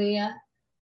personally,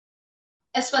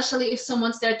 especially if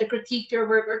someone's there to critique your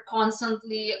work or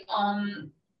constantly,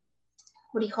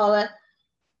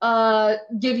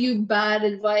 give you bad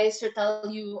advice or tell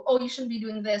you, oh, you shouldn't be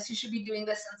doing this, you should be doing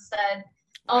this instead.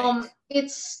 Right.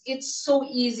 It's so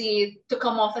easy to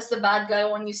come off as the bad guy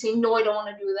when you say, no, I don't want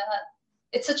to do that.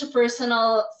 It's such a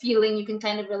personal feeling you can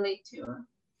kind of relate to.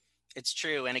 It's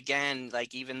true. And again,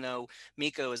 like, even though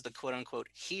Miko is the quote unquote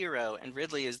hero and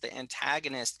Ridley is the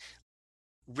antagonist,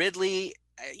 Ridley,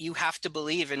 you have to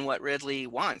believe in what Ridley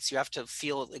wants. You have to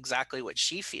feel exactly what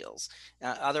she feels.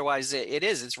 Otherwise,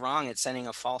 it's wrong. It's sending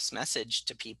a false message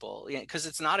to people, because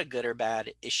it's not a good or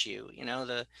bad issue.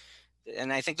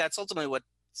 And I think that's ultimately what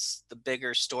the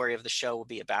bigger story of the show will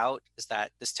be about, is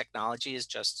that this technology is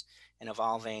just an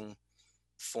evolving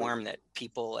form that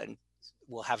people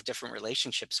will have different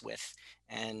relationships with,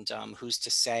 and who's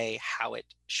to say how it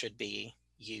should be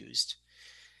used?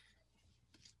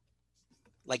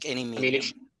 Like any medium.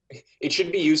 I mean, it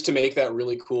should be used to make that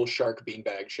really cool shark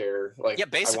beanbag chair. Like, yeah,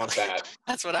 basically. I want that.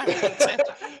 That's what I want.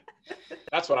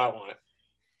 That's what I want.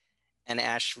 And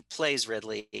Ash plays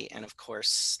Ridley, and of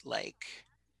course, like,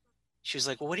 she was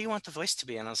like, well, what do you want the voice to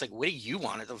be? And I was like, what do you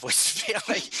want the voice to be? I'm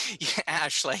like, yeah,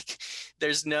 Ash, like,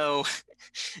 there's no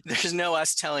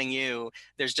us telling you,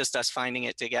 there's just us finding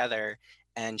it together.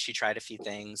 And she tried a few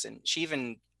things, and she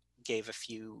even gave a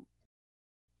few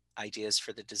ideas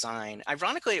for the design.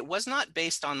 Ironically, it was not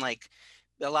based on, like,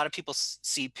 a lot of people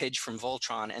see Pidge from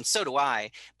Voltron, and so do I,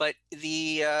 but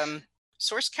the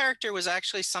source character was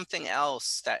actually something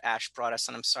else that Ash brought us,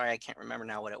 and I'm sorry, I can't remember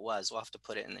now what it was. We'll have to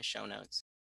put it in the show notes.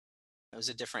 It was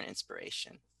a different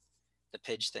inspiration. The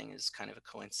Pidge thing is kind of a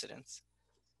coincidence.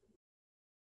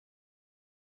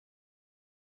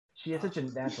 She has such a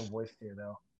natural voice too,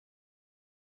 though.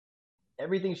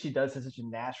 Everything she does has such a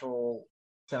natural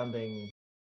sounding.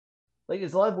 Like,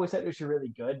 there's a lot of voice actors who are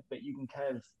really good, but you can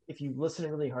kind of, if you listen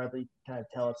really hardly, kind of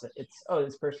tell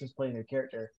this person's playing their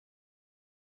character.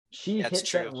 She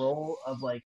hits that role of,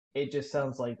 like, it just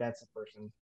sounds like that's a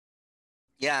person.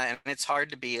 Yeah, and it's hard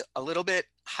to be a little bit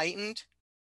heightened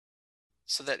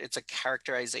so that it's a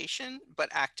characterization, but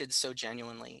acted so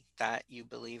genuinely that you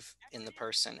believe in the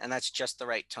person. And that's just the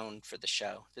right tone for the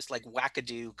show. This, like,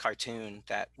 wackadoo cartoon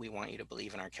that we want you to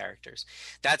believe in our characters.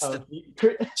 That's the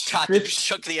shot that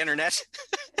shook the internet.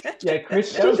 Yeah,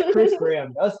 that was Chris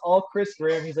Graham. That was all Chris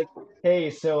Graham. He's like,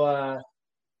 hey, so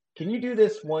can you do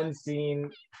this one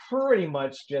scene pretty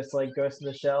much just like Ghost in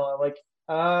the Shell? I'm like,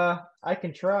 I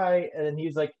can try. And then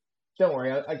he's like, don't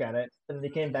worry, I got it. And then he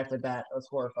came back with that. It was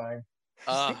horrifying.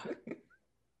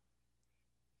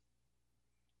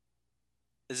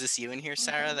 Is this you in here,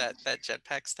 Sarah, that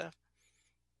jetpack stuff?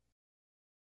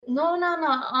 No.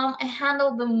 I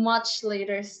handled the much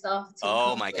later stuff too.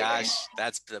 Oh my gosh,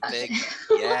 that's the big,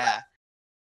 yeah.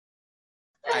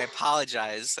 I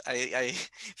apologize. I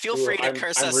feel Ooh, free to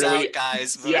curse I'm us really, out,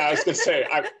 guys. But yeah, I was gonna say,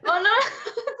 Oh no,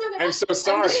 I'm so I'm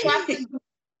sorry. distracted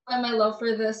by my love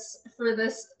for this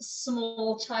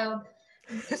small child.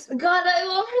 God, I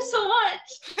love her so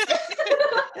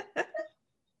much.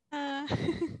 Uh,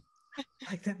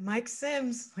 Like that Mike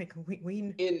Sims. Like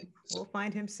we In we'll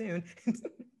find him soon.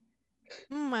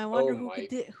 I wonder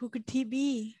Mike. who could he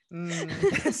be?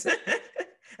 That's,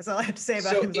 that's all I have to say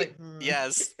about So him. It's like,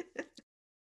 yes.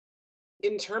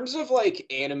 in terms of like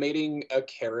animating a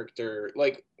character,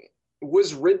 like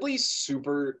was Ridley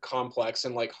super complex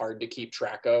and like hard to keep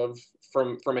track of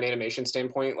from an animation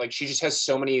standpoint? Like she just has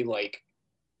so many like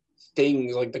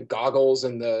things, like the goggles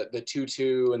and the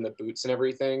tutu and the boots and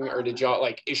everything. Or did y'all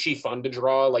like, is she fun to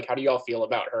draw? Like how do y'all feel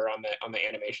about her on the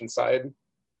animation side?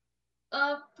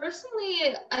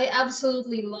 Personally, I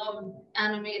absolutely love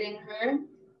animating her.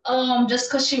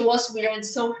 Just because she was weird,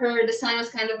 so her design was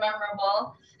kind of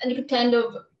memorable, and you could kind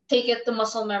of take it to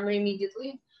muscle memory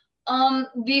immediately.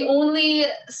 The only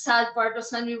sad part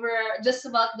was when we were just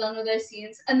about done with our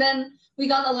scenes, and then we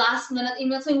got a last minute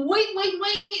email saying, "Wait, wait,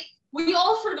 wait! We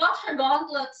all forgot her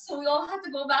gauntlets, so we all had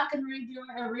to go back and redo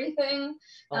everything."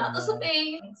 That was a no.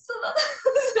 pain. So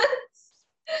that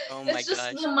Oh my it's just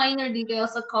gosh. the minor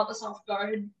details that caught us off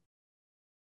guard.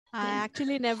 I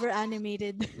actually never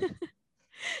animated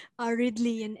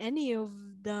Ridley in any of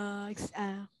the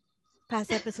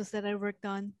past episodes that I worked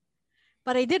on.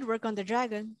 But I did work on the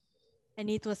dragon, and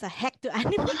it was a heck to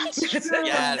animate. That's true.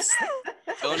 Yes.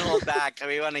 Don't hold back.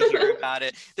 We want to hear about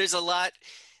it. There's a lot.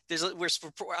 We're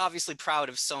obviously proud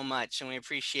of so much, and we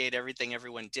appreciate everything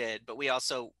everyone did. But we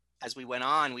also, as we went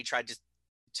on, we tried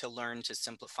to learn to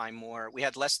simplify more. We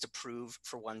had less to prove,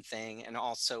 for one thing, and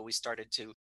also we started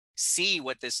to see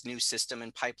what this new system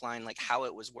and pipeline, like how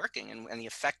it was working and the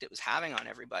effect it was having on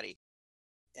everybody,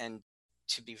 and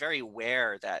to be very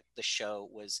aware that the show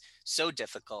was so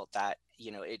difficult that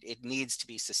it needs to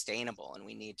be sustainable, and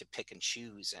we need to pick and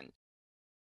choose. And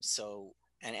so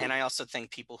and I also think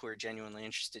people who are genuinely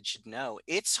interested should know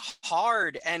it's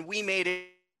hard, and we made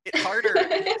it harder.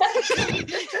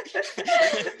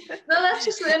 No, that's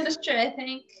just the industry, I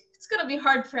think. It's gonna be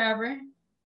hard forever.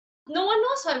 No one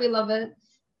knows why we love it.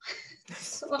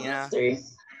 It's a Yeah. mystery.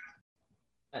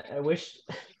 I wish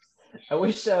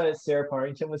Sarah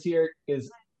Parrington was here, because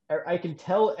I can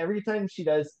tell every time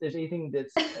there's anything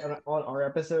that's on our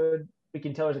episode, we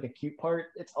can tell there's like a cute part.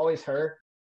 It's always her.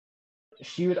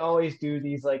 She would always do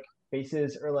these like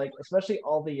faces, or like especially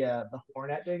all the horn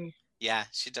acting. Yeah,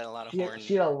 she did a lot of She horn.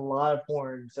 had a lot of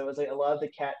horn, so it was like a lot of the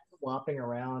cat flopping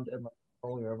around and like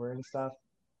rolling over and stuff.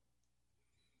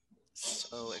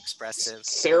 So expressive.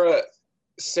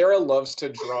 Sarah loves to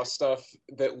draw stuff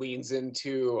that leans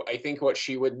into, I think, what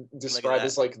she would describe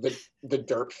as like the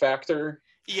derp factor.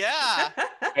 Yeah.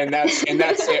 And that's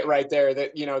it right there.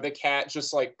 That the cat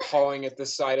just like pawing at the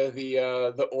side of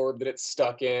the orb that it's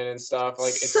stuck in and stuff.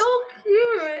 Like it's so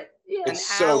cute. Yeah. And it's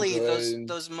so Allie, good.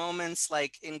 those moments,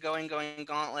 like in Going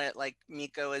Gauntlet, like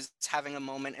Miko is having a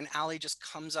moment, and Allie just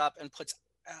comes up and puts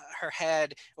her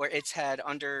head or its head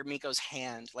under Miko's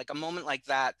hand, like a moment like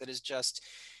that is just,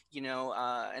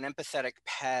 an empathetic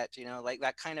pet, like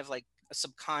that kind of like a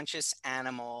subconscious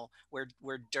animal where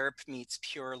derp meets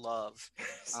pure love.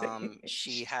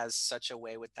 She has such a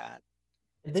way with that.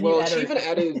 And then Well, she even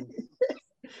added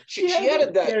she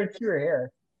added that to her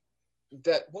hair.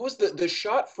 That what was the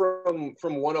shot from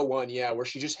 101, yeah, where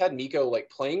she just had Miko like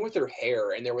playing with her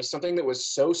hair, and there was something that was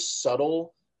so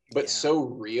subtle but so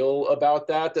real about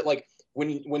that like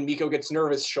when Miko gets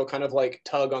nervous, she'll kind of like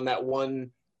tug on that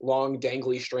one long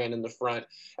dangly strand in the front,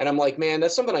 and I'm like, man,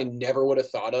 that's something I never would have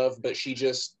thought of, but she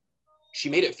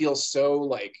made it feel so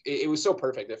like it was so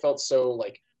perfect. It felt so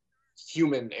like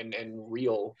human and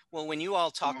real. Well, when you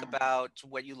all talk about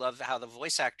what you love, how the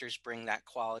voice actors bring that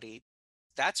quality,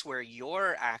 that's where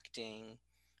your acting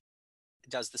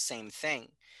does the same thing,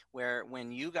 where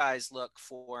when you guys look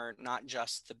for not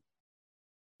just the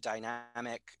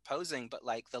dynamic posing, but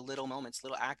like the little moments,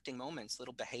 little acting moments,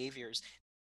 little behaviors,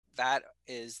 that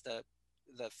is the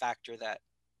factor that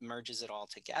merges it all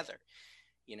together,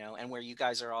 and where you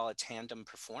guys are all a tandem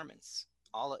performance,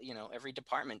 all, every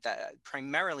department, that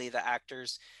primarily the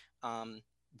actors,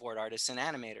 board artists and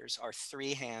animators are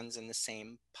three hands in the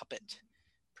same puppet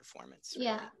performance. Really.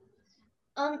 Yeah.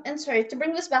 And sorry, to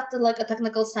bring this back to like a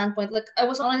technical standpoint, like I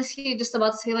was honestly just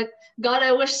about to say, like, God,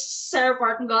 I wish Sarah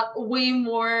Parton got way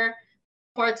more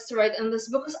parts to write in this,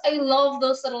 because I love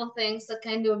those little things that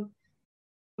kind of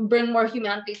bring more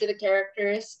humanity to the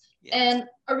characters. Yes. And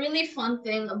a really fun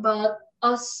thing about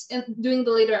us in doing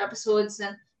the later episodes,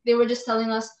 and they were just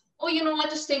telling us, oh, you know what,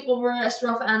 just take over as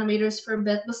rough animators for a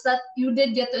bit, was that you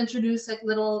did get to introduce like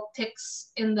little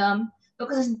ticks in them,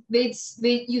 because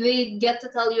they get to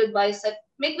tell you advice like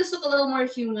make this look a little more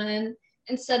human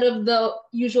instead of the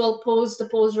usual pose to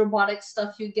pose robotic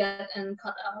stuff you get and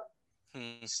cut out.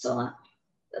 So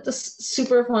that was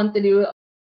super fun to do.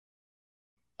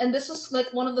 And this was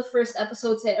like one of the first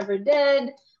episodes I ever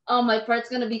did. My part's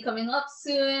gonna be coming up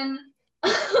soon.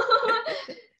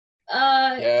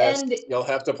 Yes, and you'll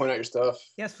have to point out your stuff.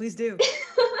 Yes, please do.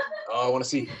 Oh, I want to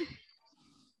see.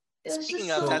 it was Speaking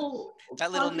just of so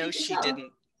that little fun no to she tell.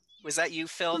 didn't, was that you,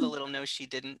 Phil, the little no she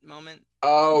didn't moment?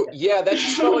 Oh yeah, that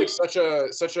just felt like such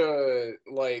a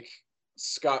like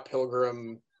Scott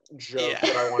Pilgrim joke Yeah.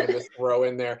 that I wanted to throw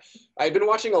in there. I've been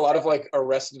watching a lot of like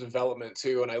Arrested Development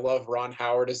too, and I love Ron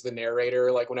Howard as the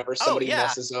narrator. Like whenever somebody yeah.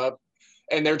 messes up,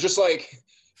 and they're just like,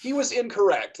 he was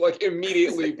incorrect, like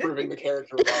immediately proving the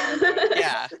character wrong.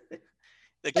 Yeah.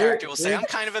 The character will say, I'm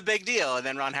kind of a big deal. And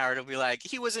then Ron Howard will be like,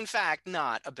 he was in fact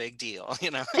not a big deal, you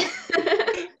know?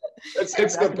 It's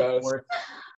Back the and best. forth.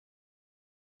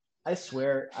 I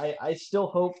swear, I still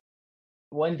hope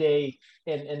one day,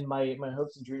 in my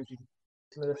hopes and dreams, we can do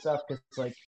some of this stuff, because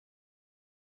like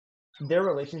their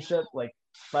relationship, like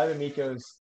Five and Miko's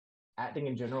acting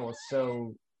in general is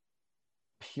so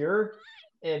pure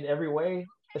in every way,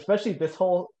 especially this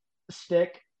whole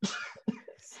shtick.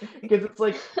 Because it's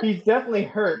like he's definitely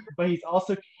hurt, but he's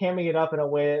also hamming it up in a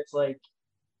way that's like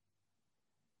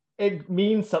it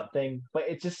means something, but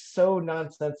it's just so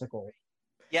nonsensical.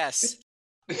 Yes.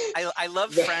 I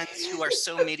love friends who are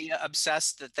so media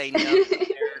obsessed that they know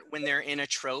when they're in a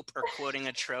trope or quoting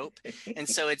a trope. And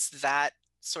so it's that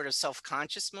sort of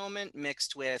self-conscious moment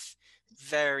mixed with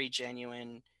very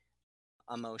genuine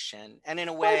emotion. And in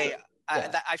a way,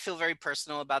 I feel very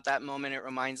personal about that moment. It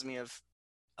reminds me of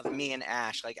me and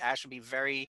Ash. Like Ash would be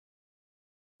very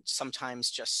sometimes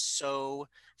just so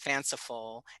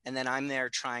fanciful, and then I'm there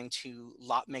trying to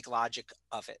make logic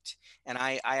of it. And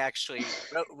I actually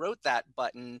wrote that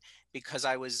button because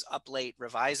I was up late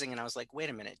revising, and I was like,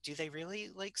 wait a minute, do they really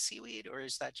like seaweed, or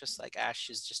is that just like Ash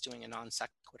is just doing a non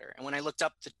sequitur? And when I looked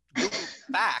up the Google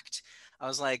fact, I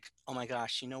was like, oh my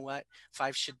gosh, you know what,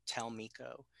 Five should tell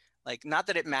Miko. Like, not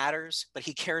that it matters, but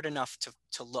he cared enough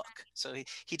to look. So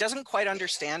he doesn't quite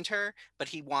understand her, but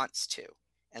he wants to.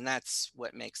 And that's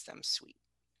what makes them sweet,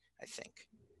 I think.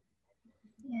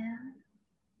 Yeah.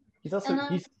 He's also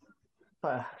he's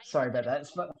sorry about that.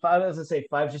 I was gonna say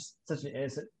Five's just such an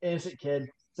innocent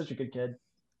kid, such a good kid.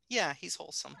 Yeah, he's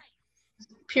wholesome.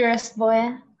 Purest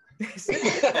boy.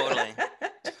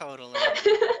 Totally.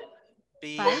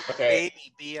 Five?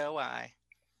 Baby BOI.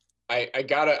 I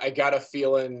got a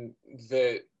feeling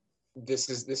that this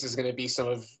is going to be some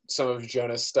of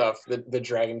Jonah's stuff. The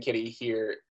Dragon Kitty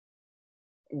here.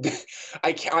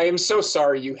 I am so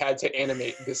sorry you had to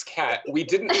animate this cat. We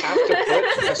didn't have to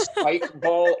put a spike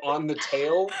ball on the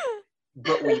tail,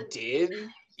 but we did.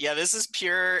 Yeah, this is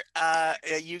pure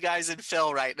you guys and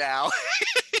Phil right now.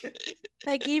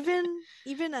 Like even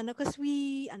because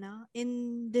we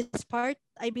in this part,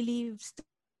 I believe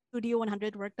Studio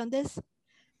 100 worked on this.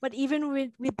 But even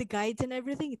with the guides and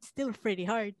everything, it's still pretty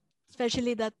hard.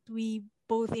 Especially that we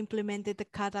both implemented the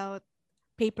cutout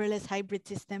paperless hybrid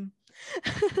system.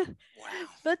 Wow.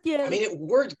 But yeah, I mean, it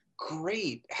worked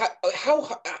great.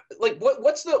 How like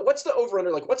what's the over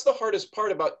under? Like, what's the hardest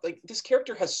part about, like, this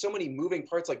character has so many moving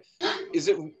parts? Like, is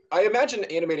it? I imagine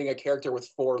animating a character with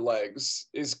 4 legs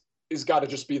is got to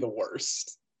just be the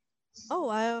worst. Oh,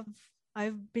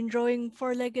 I've been drawing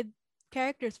 4-legged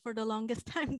characters for the longest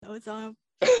time though, so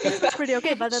it's pretty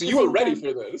okay. But so you were ready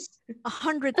for this.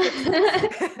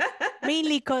 100%.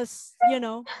 Mainly because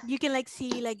you can like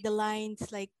see like the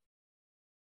lines like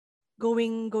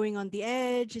going on the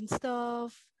edge and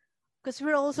stuff. Because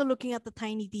we're also looking at the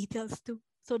tiny details too,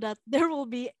 so that there will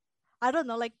be, I don't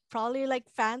know, like probably like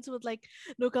fans would like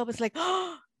look up as like,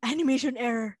 oh, animation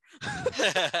error.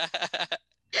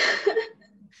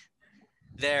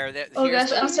 Oh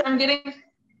gosh, I'm sorry, I'm getting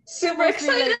super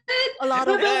excited. A lot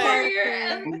of with the warrior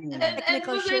and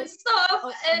technical wizard shit. stuff.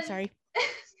 Oh, and I'm sorry.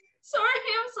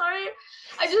 I'm sorry.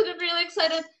 I just get really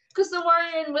excited because the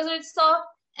warrior and wizard stuff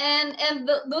and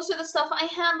those are the stuff I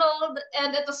handled,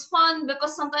 and it was fun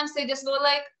because sometimes they just go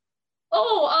like,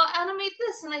 oh, animate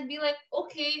this, and I'd be like,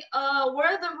 okay, where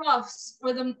are the roughs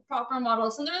or the proper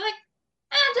models? And they're like,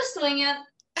 just doing it.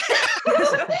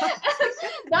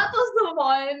 That was the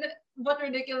one, but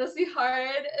ridiculously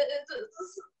hard.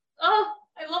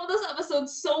 I love this episode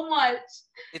so much.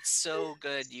 It's so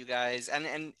good, you guys,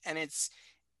 and it's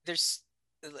there's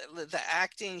the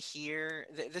acting here.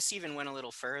 This even went a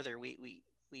little further. We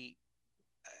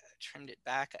trimmed it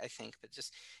back, I think, but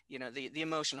just, the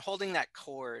emotion, holding that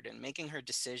cord and making her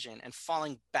decision and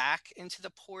falling back into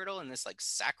the portal in this like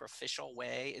sacrificial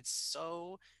way. It's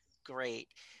so great.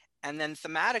 And then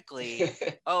thematically,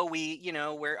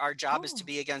 where our job is to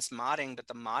be against modding, but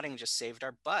the modding just saved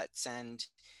our butts. And,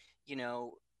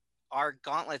 our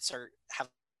gauntlets have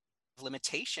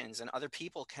limitations, and other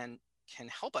people can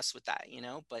help us with that,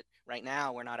 but right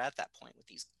now we're not at that point with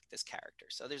this character.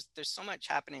 So there's so much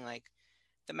happening, like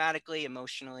thematically,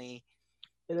 emotionally.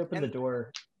 It opened the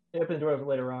door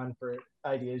later on for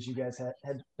ideas you guys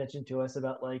had mentioned to us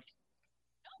about like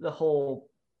the whole,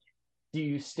 do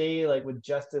you stay like with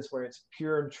justice where it's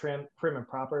pure and prim and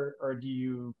proper, or do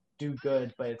you do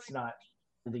good but it's not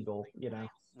illegal,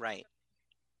 Right.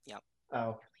 Yep.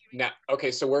 Oh. Now,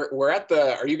 okay, so we're at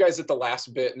the. Are you guys at the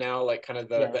last bit now? Like kind of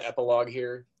the epilogue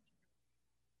here.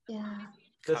 Yeah.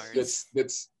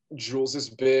 That's Jules's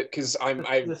bit, because I'm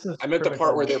at the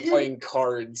part where they're playing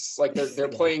cards. Like they're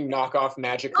playing knockoff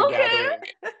Magic the Gathering.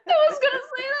 I was gonna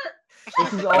say that.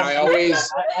 This is all. I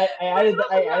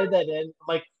added that in.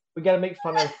 Like, we got to make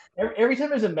fun of every time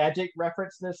there's a Magic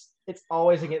reference in this. It's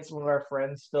always against one of our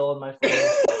friends, Phil and my friend.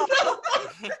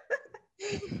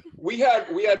 We had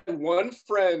one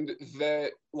friend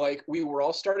that, like, we were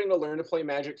all starting to learn to play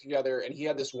Magic together, and he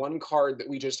had this one card that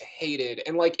we just hated.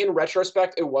 And like in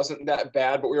retrospect, it wasn't that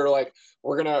bad, but we were like,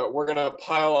 we're gonna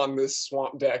pile on this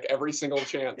swamp deck every single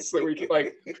chance that we can,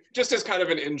 like, just as kind of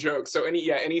an in joke. So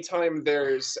anytime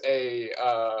there's a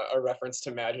reference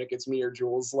to Magic, it's me or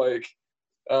Jules like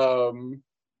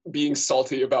being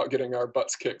salty about getting our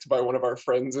butts kicked by one of our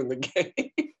friends in the game.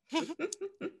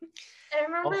 I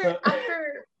remember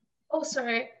after. Oh,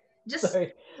 sorry.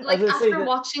 Sorry. Like after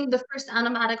watching the first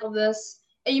animatic of this,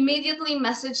 I immediately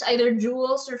messaged either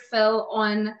Jules or Phil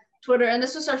on Twitter, and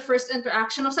this was our first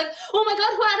interaction. I was like, "Oh my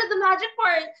god, who added the Magic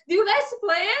part? Do you guys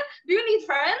play it? Do you need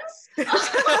friends?"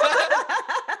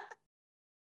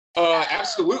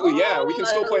 Absolutely, yeah. We can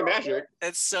still play Magic.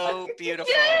 It's so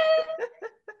beautiful.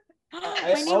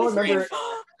 I remember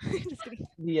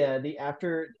the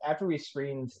after we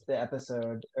screened the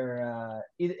episode, or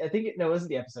I think it wasn't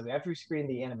the episode, after we screened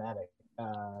the animatic,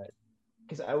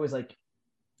 because I was like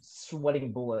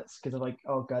sweating bullets because I'm like,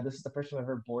 oh god, this is the first time I've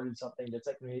ever boarded something that's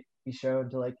like going to be shown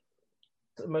to like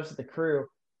most of the crew.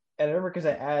 And I remember because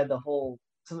I added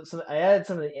I added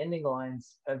some of the ending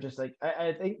lines of just like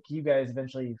I think you guys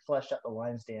eventually fleshed out the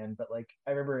lines, Dan, but like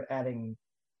I remember adding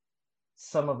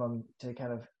some of them to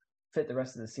kind of fit the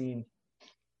rest of the scene.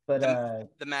 But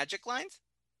the Magic lines?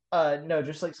 No,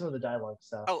 just like some of the dialogue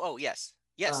stuff. Oh yes,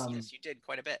 you did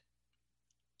quite a bit.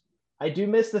 I do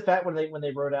miss the fact when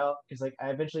they wrote out, because like I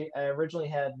originally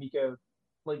had Miko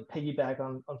like piggyback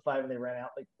on 5 and they ran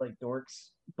out like dorks.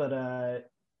 But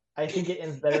I think it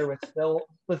ends better with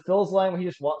Phil's line when he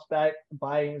just walks back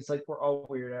by and it's like, we're all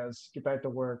weirdos, get back to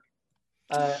work.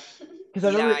 Because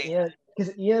I remember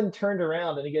Ian turned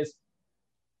around and he goes,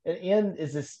 and Ian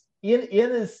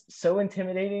is so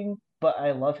intimidating, but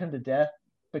I love him to death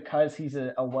because he's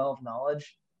a well of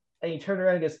knowledge. And he turned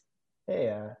around and goes,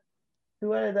 "Hey,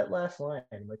 who added that last line?"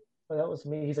 I'm like, "Oh, that was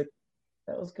me." He's like,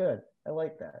 "That was good. I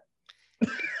like that."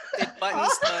 It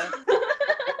buttons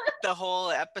the whole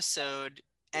episode.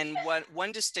 And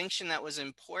one distinction that was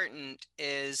important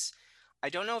is, I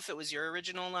don't know if it was your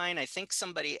original line. I think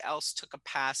somebody else took a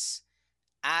pass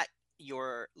at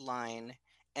your line.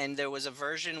 And there was a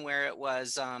version where it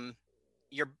was,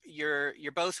 you're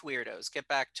both weirdos, get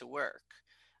back to work.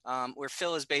 Where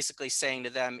Phil is basically saying to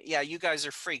them, yeah, you guys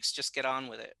are freaks, just get on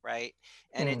with it, right?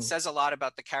 And it says a lot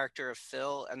about the character of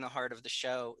Phil and the heart of the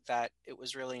show, that it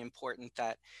was really important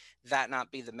that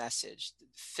not be the message.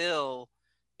 Phil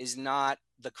is not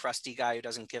the crusty guy who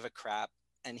doesn't give a crap,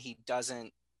 and he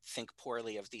doesn't think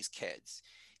poorly of these kids.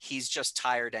 He's just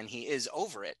tired and he is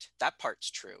over it. That part's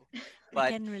true. But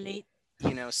I can relate.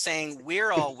 Saying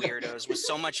we're all weirdos was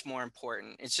so much more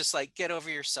important. It's just like, get over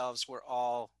yourselves. We're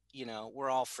all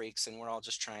freaks and we're all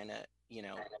just trying to,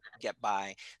 get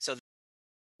by. So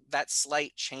that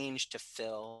slight change to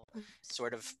Phil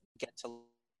sort of get to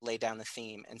lay down the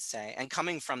theme and say, and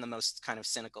coming from the most kind of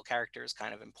cynical character is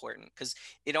kind of important, because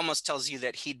it almost tells you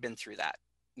that he'd been through that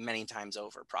many times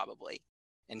over probably.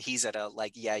 And he's at a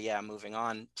like, yeah, moving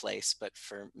on place. But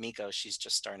for Miko, she's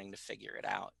just starting to figure it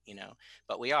out,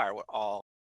 But we're all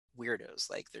weirdos.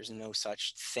 Like, there's no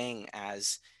such thing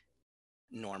as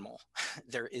normal.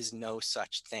 There is no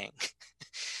such thing.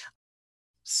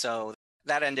 So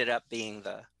that ended up being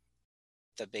the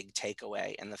big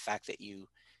takeaway. And the fact that you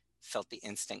felt the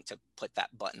instinct to put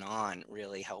that button on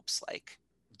really helps like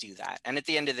do that. And at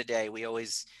the end of the day, we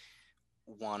always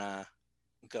want to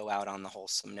go out on the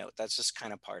wholesome note. That's just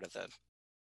kind of part of the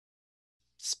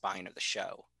spine of the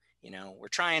show. We're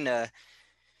trying to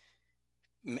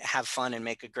have fun and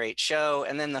make a great show.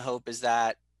 And then the hope is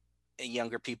that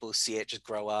younger people who see it just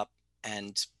grow up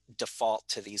and default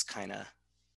to these kind of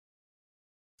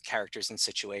characters and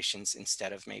situations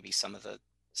instead of maybe some of the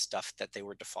stuff that they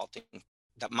were defaulting,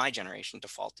 that my generation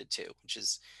defaulted to, which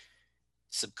is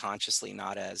subconsciously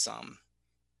not as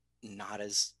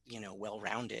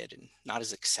well-rounded and not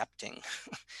as accepting.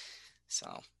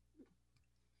 So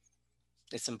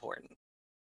it's important.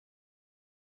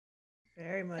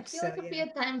 Very I much feel so. like if we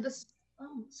had time this.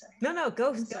 Oh, sorry. No, go.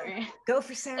 I'm sorry. Go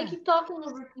for I Sarah. keep talking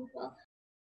over people.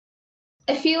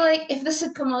 I feel like if this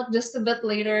had come out just a bit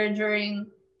later during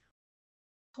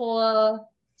whole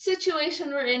situation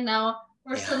we're in now,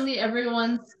 where suddenly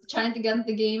everyone's trying to get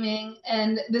into gaming,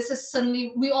 and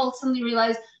we all suddenly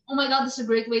realize, oh my god, this is a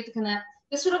great way to connect.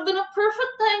 This would have been a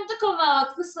perfect time to come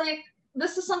out. Because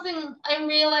this is something I'm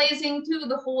realizing too,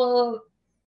 the whole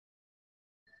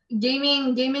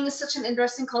gaming is such an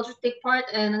interesting culture to take part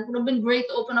in, and it would have been great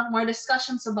to open up more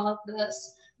discussions about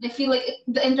this. I feel like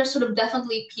the interest would have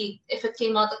definitely peaked if it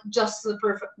came out at just the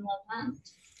perfect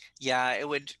moment. Yeah, it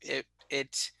would.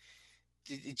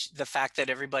 The fact that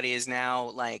everybody is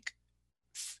now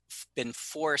been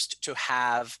forced to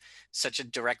have such a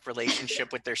direct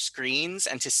relationship with their screens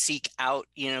and to seek out,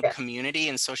 community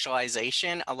and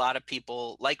socialization. A lot of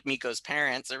people, like Miko's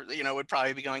parents, would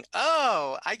probably be going,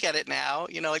 "Oh, I get it now."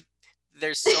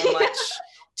 There's so much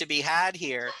to be had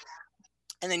here.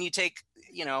 And then you take,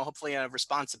 hopefully a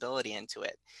responsibility into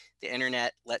it. The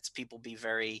internet lets people be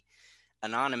very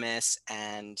anonymous,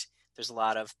 and there's a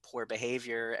lot of poor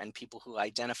behavior and people who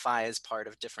identify as part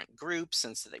of different groups.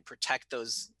 And so they protect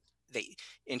those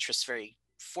interests very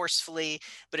forcefully.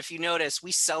 But if you notice,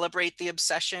 we celebrate the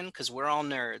obsession because we're all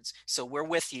nerds. So we're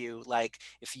with you. Like,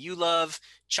 if you love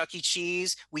Chuck E.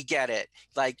 Cheese, we get it.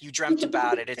 Like, you dreamt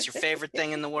about it. It's your favorite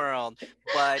thing in the world.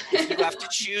 But if you have to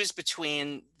choose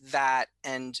between that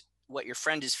and what your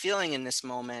friend is feeling in this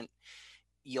moment,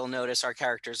 you'll notice our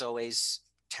characters always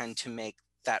tend to make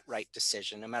that right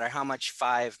decision, no matter how much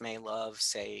Five may love,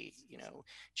 say,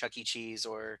 Chuck E. Cheese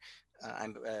or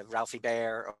I'm Ralphie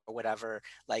Bear or whatever.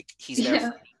 Like, he's there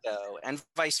for Nico, and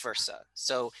vice versa.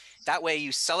 So that way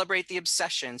you celebrate the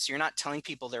obsession. So you're not telling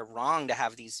people they're wrong to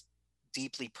have these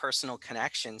deeply personal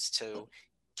connections to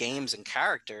games and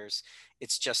characters.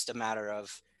 It's just a matter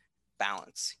of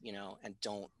balance, and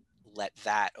don't let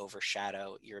that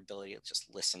overshadow your ability to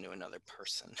just listen to another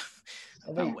person.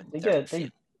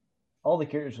 All the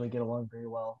characters really get along very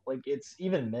well. Like, it's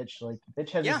even Mitch. Like,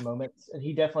 Mitch has his moments, and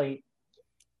he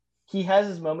has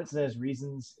his moments and his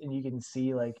reasons, and you can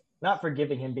see, like, not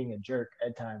forgiving him being a jerk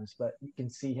at times, but you can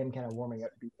see him kind of warming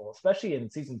up to people, especially in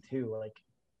season 2. Like,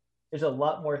 there's a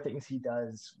lot more things he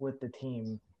does with the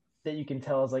team that you can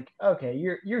tell is like, okay,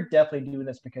 you're definitely doing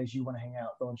this because you want to hang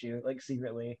out, don't you? Like,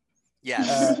 secretly.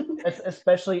 Yes.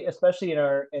 Especially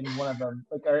in one of them,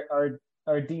 like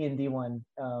our D&D one.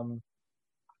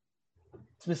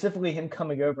 Specifically him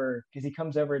coming over, because he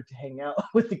comes over to hang out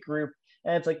with the group,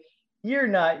 and it's like,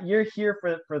 you're here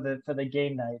for the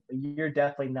game night, but you're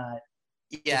definitely not.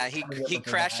 Yeah, he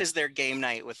crashes their game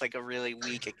night with like a really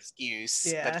weak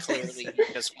excuse, but clearly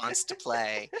he just wants to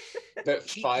play.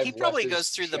 He probably goes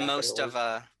through the most of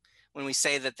when we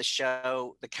say that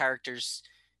the characters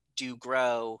do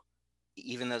grow,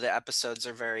 even though the episodes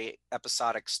are very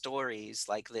episodic stories.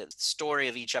 Like, the story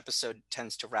of each episode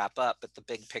tends to wrap up, but the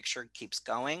big picture keeps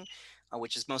going,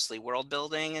 which is mostly world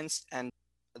building and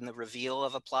the reveal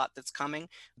of a plot that's coming.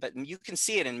 But you can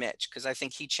see it in Mitch, because I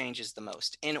think he changes the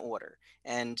most in order.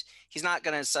 And he's not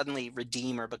going to suddenly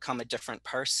redeem or become a different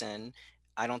person.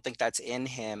 I don't think that's in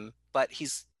him, but he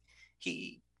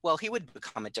would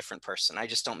become a different person. I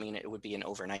just don't mean it would be an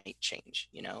overnight change,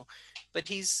 but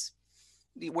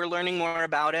we're learning more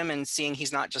about him and seeing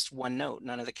he's not just one note.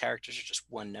 None of the characters are just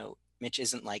one note. Mitch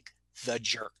isn't like the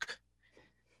jerk.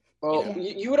 Well,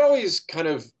 you had always kind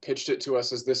of pitched it to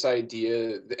us as this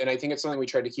idea, and I think it's something we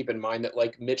tried to keep in mind, that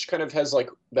like Mitch kind of has like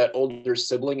that older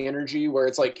sibling energy where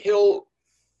it's like he'll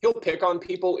pick on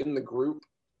people in the group,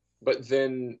 but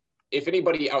then if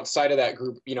anybody outside of that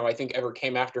group, I think ever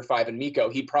came after Five and Miko,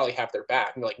 he'd probably have their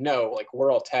back and be like, no, like,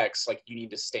 we're all techs, like, you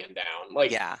need to stand down.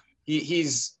 Like,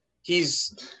 he's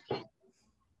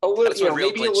a little, that's what real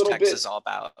maybe Glitch a little Techs bit is all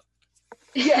about.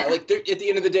 Yeah, like, at the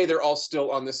end of the day, they're all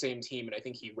still on the same team, and I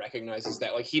think he recognizes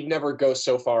that. Like, he'd never go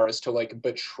so far as to like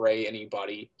betray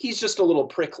anybody. He's just a little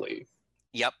prickly.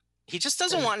 Yep. He just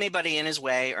doesn't want anybody in his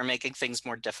way or making things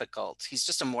more difficult. He's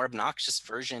just a more obnoxious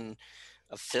version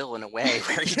Phil in a way,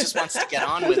 where he just wants to get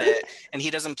on with it, and he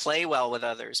doesn't play well with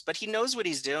others, but he knows what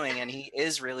he's doing, and he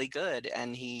is really good,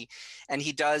 and he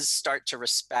does start to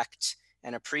respect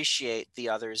and appreciate the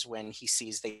others when he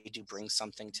sees they do bring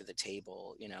something to the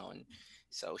table, and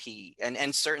so he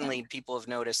and certainly people have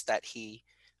noticed that he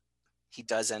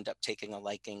does end up taking a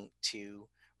liking to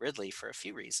Ridley for a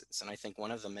few reasons, and I think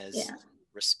one of them is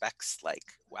respects,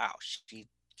 like, wow, she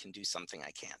can do something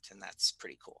I can't, and that's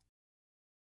pretty cool.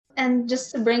 And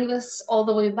just to bring this all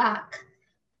the way back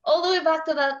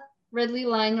to that Ridley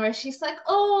line where she's like,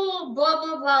 oh, blah,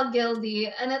 blah, blah,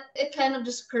 Gildy. And it kind of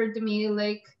just occurred to me,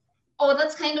 like, oh,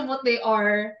 that's kind of what they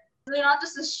are. They're not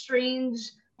just a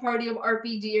strange party of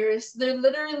RPGers. They're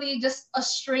literally just a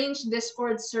strange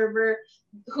Discord server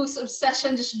whose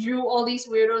obsession just drew all these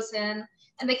weirdos in.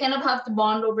 And they kind of have to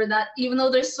bond over that, even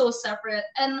though they're so separate.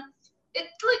 And it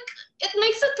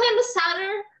makes it kind of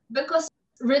sadder because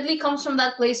Ridley comes from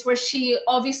that place where she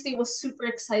obviously was super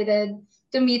excited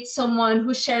to meet someone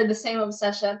who shared the same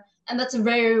obsession, and that's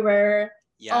very rare.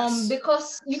 Yes.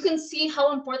 Because you can see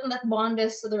how important that bond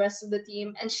is to the rest of the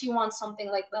team, and she wants something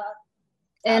like that.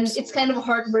 And Absolutely. It's kind of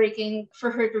heartbreaking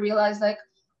for her to realize, like,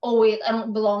 oh wait, I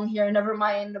don't belong here. Never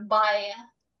mind. Bye.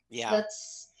 Yeah.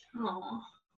 That's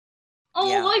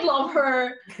Yeah. I love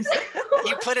her.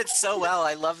 You put it so well.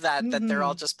 I love that they're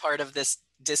all just part of this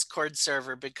Discord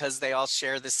server because they all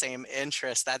share the same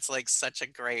interest. That's like such a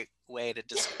great way to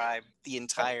describe the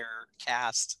entire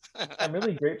cast. I'm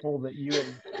really grateful that you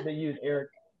and Eric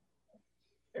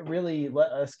really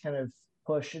let us kind of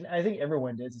push, and I think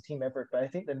everyone did. It's a team effort, but I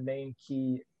think the main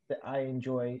key that I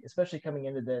enjoy, especially coming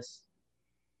into this,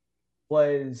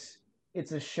 was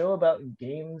it's a show about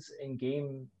games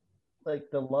and like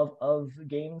the love of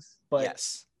games, but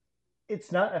yes.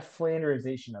 It's not a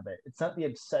flanderization of it. It's not the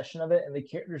obsession of it, and the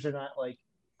characters are not like,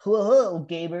 hello,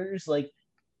 gamers. Like,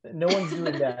 no one's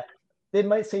doing that. They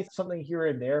might say something here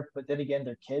and there, but then again,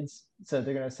 they're kids, so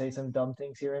they're going to say some dumb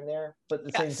things here and there. But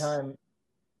at the same time,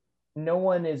 no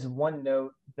one is one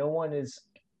note. No one is,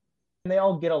 and they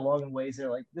all get along in ways that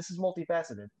are like, this is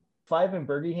multifaceted. Five and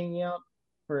Birdie hanging out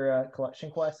for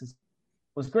Collection Quest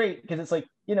was great because it's like,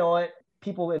 you know what?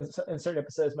 People in certain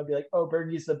episodes might be like, oh,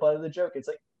 Birdie's the butt of the joke. It's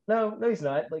like, no, he's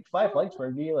not. Like, Five likes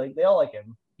Birdie. Like, they all like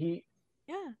him. He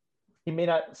may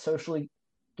not socially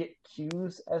get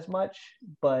cues as much,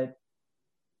 but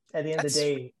at the end of the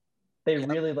day, they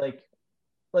really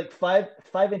like Five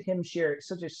and him share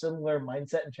such a similar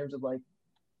mindset in terms of like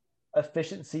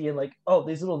efficiency and like, oh,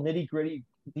 these little nitty gritty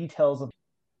details of,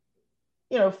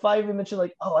 Five mentioned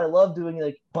like, oh, I love doing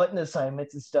like button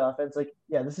assignments and stuff. And it's like,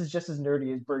 yeah, this is just as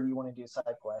nerdy as Birdie want to do side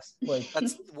quests. Like,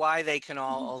 that's why they can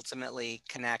all ultimately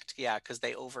connect. Yeah, because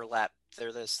they overlap.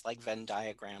 They're this like Venn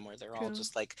diagram where they're all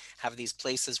just like have these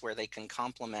places where they can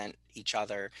complement each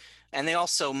other. And they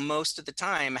also most of the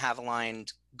time have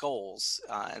aligned goals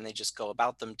and they just go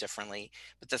about them differently.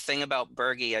 But the thing about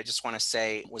Bergie, I just want to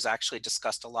say, was actually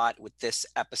discussed a lot with this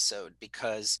episode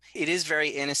because it is very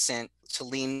innocent to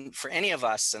lean for any of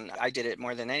us. And I did it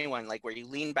more than anyone, like where you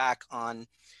lean back on,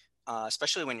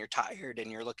 especially when you're tired and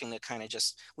you're looking to kind of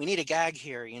just, we need a gag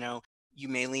here, you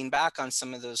may lean back on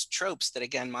some of those tropes that,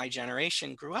 again, my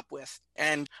generation grew up with.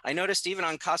 And I noticed even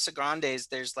on Casa Grandes,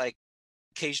 there's like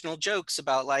occasional jokes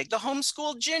about like the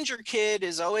homeschooled ginger kid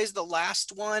is always the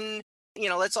last one.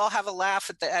 Let's all have a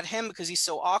laugh at him because he's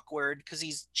so awkward because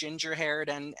he's ginger haired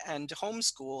and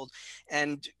homeschooled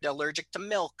and allergic to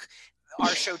milk.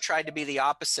 Our show tried to be the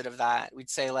opposite of that. We'd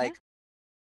say like,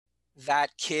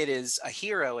 that kid is a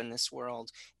hero in this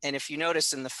world. And if you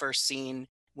notice in the first scene,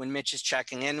 when Mitch is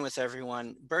checking in with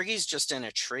everyone, Bergie's just in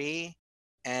a tree.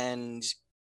 And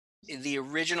the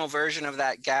original version of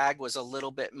that gag was a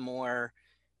little bit more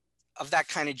of that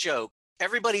kind of joke.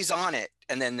 Everybody's on it.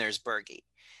 And then there's Bergie.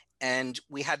 And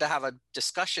we had to have a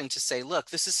discussion to say, look,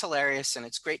 this is hilarious and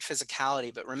it's great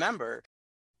physicality. But remember,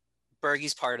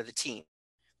 Bergie's part of the team.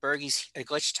 Bergie's a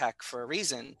glitch tech for a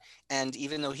reason. And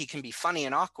even though he can be funny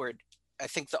and awkward, I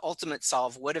think the ultimate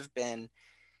solve would have been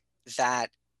that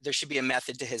there should be a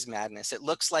method to his madness. It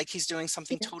looks like he's doing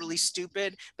something totally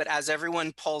stupid, but as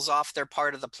everyone pulls off their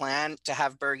part of the plan to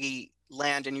have Bergie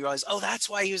land and you realize, oh, that's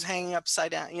why he was hanging upside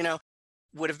down,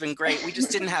 would have been great. We just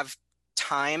didn't have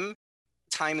time.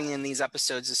 Timing in these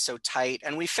episodes is so tight.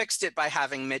 And we fixed it by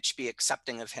having Mitch be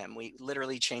accepting of him. We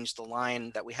literally changed the line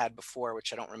that we had before,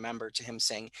 which I don't remember, to him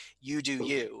saying, you do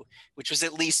you, which was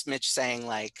at least Mitch saying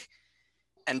like,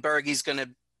 and Bergie's going to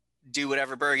do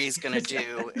whatever Bergie's going to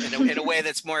do in a way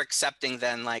that's more accepting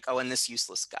than like, oh, and this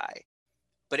useless guy.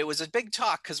 But it was a big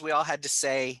talk because we all had to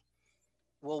say,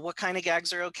 well, what kind of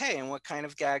gags are okay and what kind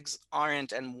of gags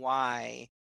aren't and why?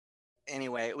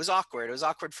 anyway, it was awkward. It was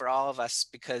awkward for all of us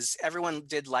because everyone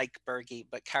did like Bergie,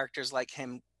 but characters like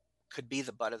him could be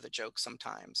the butt of the joke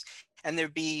sometimes. And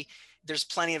there's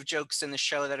plenty of jokes in the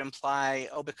show that imply,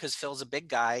 oh, because Phil's a big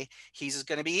guy, he's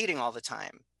going to be eating all the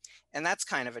time. And that's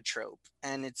kind of a trope.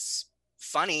 And it's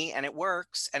funny and it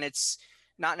works and it's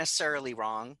not necessarily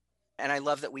wrong. And I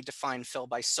love that we define Phil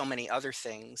by so many other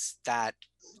things that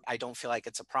I don't feel like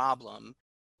it's a problem.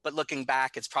 But looking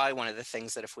back, it's probably one of the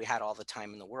things that if we had all the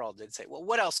time in the world, they'd say, well,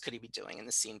 what else could he be doing in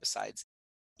the scene besides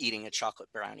eating a chocolate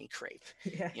brownie crepe?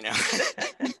 Yeah. You know?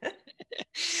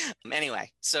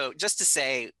 Anyway, so just to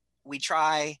say, we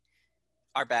try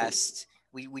our best.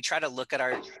 We try to look at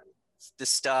the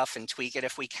stuff and tweak it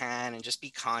if we can and just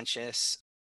be conscious.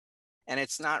 And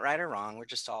it's not right or wrong. We're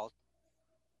just all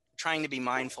trying to be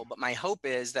mindful. But my hope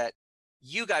is that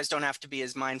you guys don't have to be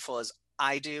as mindful as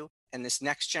I do. And this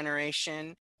next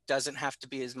generation doesn't have to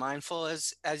be as mindful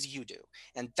as you do.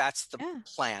 And that's the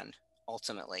plan,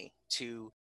 ultimately,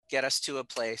 to get us to a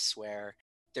place where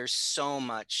there's so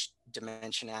much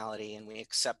dimensionality and we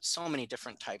accept so many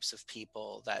different types of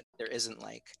people that there isn't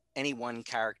like any one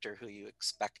character who you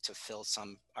expect to fill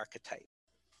some archetype.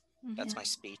 That's my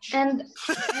speech. And no,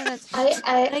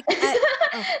 I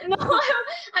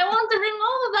want to bring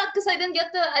all of that because I didn't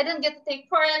get to take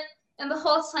part in the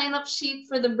whole sign up sheet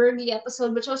for the Bergie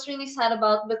episode, which I was really sad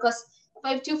about because if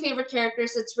I have two favorite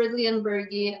characters, it's Ridley and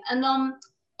Bergie. And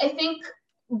I think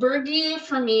Bergie,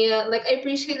 for me, like I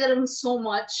appreciated him so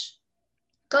much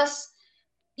because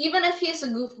even if he's a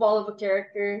goofball of a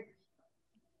character,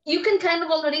 you can kind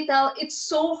of already tell it's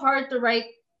so hard to write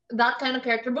that kind of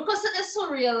character because it is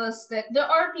so realistic. There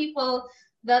are people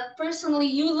that personally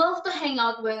you love to hang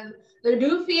out with. They're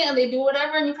goofy and they do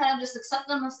whatever and you kind of just accept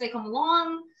them as they come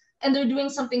along and they're doing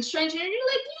something strange and you're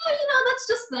like, yeah, that's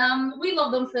just them. We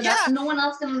love them for that. No one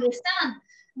else can understand.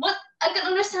 But I can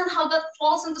understand how that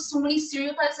falls into so many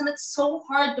stereotypes and it's so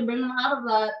hard to bring them out of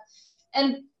that.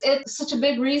 And it's such a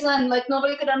big reason, like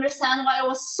nobody could understand why I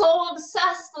was so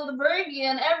obsessed with Bergie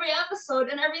in every episode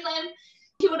and every time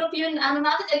he would appear in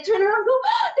animatic, I'd turn around and go,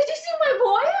 did you see my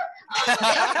boy?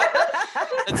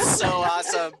 That's so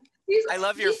awesome. I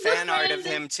love your fan art of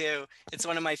him too. It's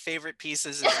one of my favorite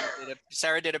pieces.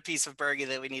 Sarah did a piece of Bergie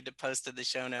that we need to post in the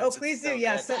show notes. Oh, please do.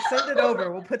 Yeah, send it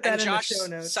over. We'll put that in the show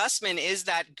notes. Josh Sussman is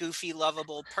that goofy,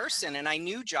 lovable person. And I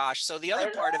knew Josh. So the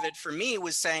other part of it for me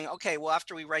was saying, okay, well,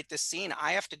 after we write this scene,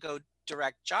 I have to go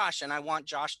direct Josh. And I want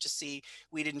Josh to see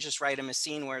we didn't just write him a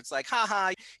scene where it's like,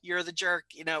 haha, you're the jerk.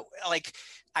 Like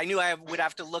I knew I would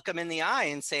have to look him in the eye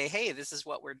and say, hey, this is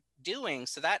what we're doing.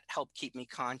 So that helped keep me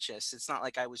conscious. It's not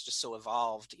like I was just so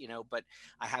evolved, but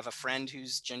I have a friend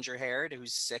who's ginger haired,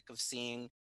 who's sick of seeing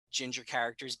ginger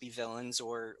characters be villains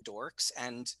or dorks.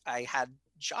 And I had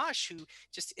Josh, who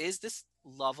just is this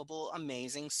lovable,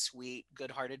 amazing, sweet,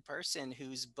 good-hearted person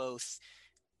who's both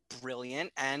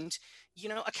brilliant and,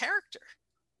 a character.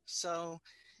 So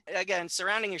again,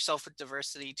 surrounding yourself with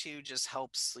diversity too just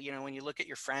helps, when you look at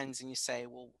your friends and you say,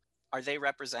 well, are they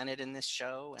represented in this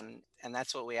show? And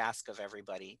that's what we ask of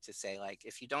everybody to say, like,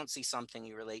 if you don't see something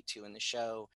you relate to in the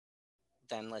show,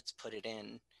 then let's put it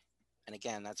in. And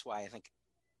again, that's why I think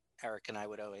Eric and I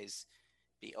would always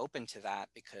be open to that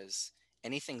because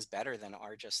anything's better than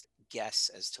our just guess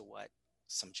as to what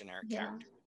some generic character.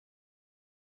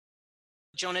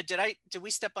 Jonah, did we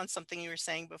step on something you were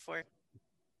saying before?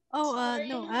 Oh,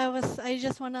 no, I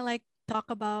just want to talk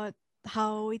about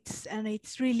how it's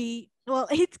really, well,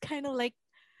 it's kind of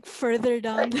further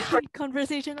down the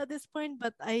conversation at this point,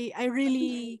 but I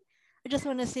just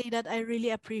want to say that I really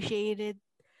appreciated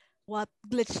what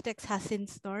GlitchTex has in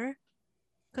store.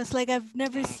 Because I've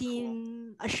never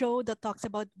seen a show that talks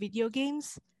about video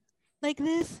games like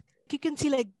this. You can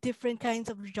see different kinds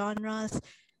of genres.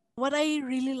 What I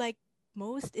really like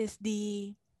most is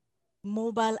the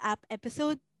mobile app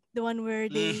episode, the one where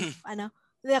they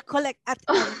collect at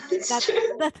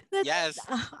that yes.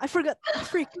 I forgot.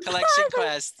 Collection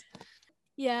Quest.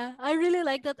 Yeah, I really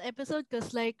like that episode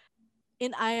because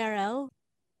in IRL,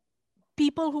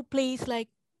 people who plays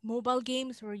mobile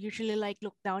games were usually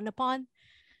looked down upon,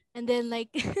 and then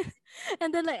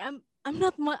I'm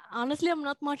not honestly I'm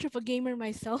not much of a gamer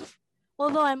myself,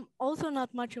 although I'm also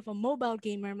not much of a mobile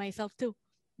gamer myself too.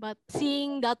 But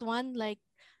seeing that one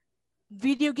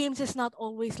video games is not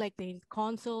always the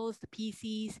consoles, the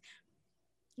PCs.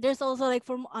 There's also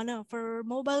for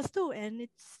mobiles too, and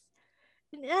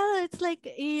it's like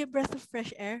a breath of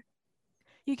fresh air.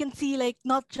 You can see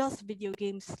not just video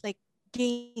games,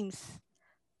 games.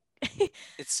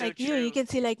 It's so true. You can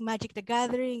see Magic the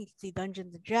Gathering, you can see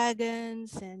Dungeons and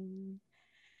Dragons, and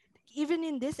even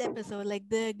in this episode,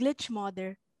 the glitch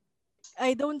modder.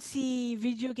 I don't see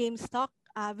video game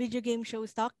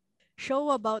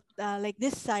show about like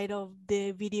this side of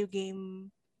the video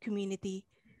game community.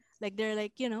 Like they're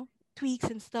like, tweaks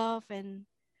and stuff. And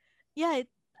yeah,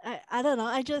 I don't know.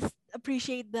 I just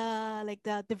appreciate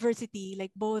the diversity,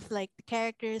 like both like the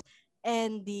characters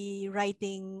and the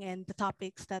writing and the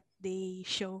topics that they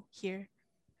show here.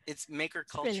 It's maker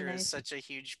It's really culture is nice. such a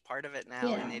huge part of it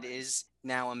now, and Yeah. it is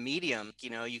now a medium.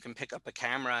 You can pick up a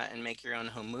camera and make your own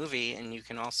home movie, and you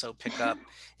can also pick up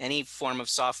any form of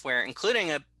software,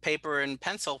 including a paper and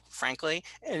pencil, frankly,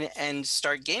 and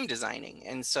start game designing.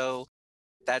 And so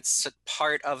that's a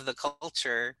part of the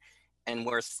culture and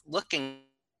worth looking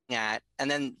at. And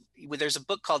then there's a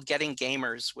book called Getting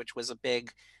Gamers, which was a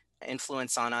big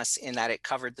influence on us in that it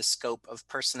covered the scope of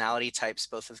personality types,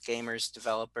 both of gamers,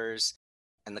 developers,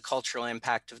 and the cultural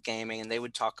impact of gaming. And they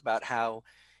would talk about how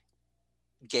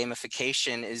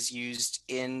gamification is used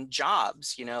in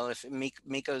jobs. If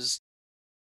Miko's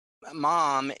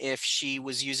mom, if she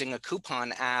was using a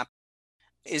coupon app,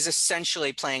 is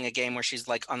essentially playing a game where she's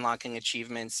like unlocking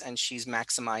achievements and she's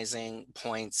maximizing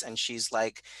points and she's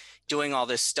like doing all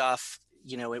this stuff,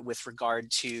 with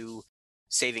regard to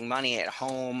saving money at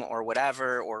home or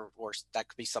whatever, or that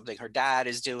could be something her dad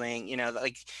is doing,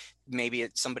 like maybe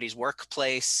at somebody's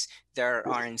workplace, there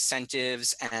are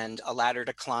incentives and a ladder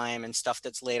to climb and stuff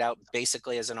that's laid out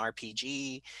basically as an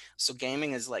RPG. So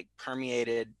gaming is like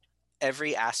permeated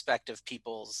every aspect of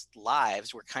people's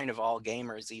lives. We're kind of all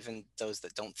gamers, even those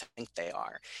that don't think they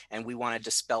are. And we want to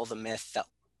dispel the myth that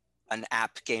an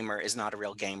app gamer is not a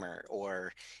real gamer,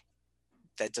 or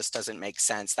that just doesn't make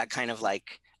sense. That kind of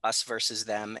like us versus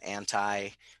them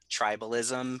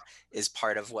anti-tribalism is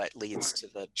part of what leads to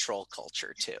the troll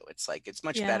culture too. It's like, it's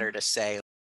much better to say,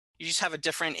 you just have a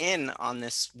different in on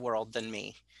this world than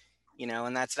me,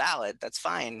 and that's valid. That's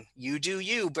fine. You do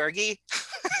you, Bergie.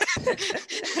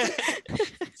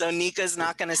 So Nika's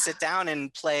not going to sit down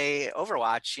and play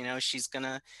Overwatch. She's going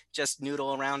to just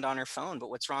noodle around on her phone. But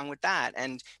what's wrong with that?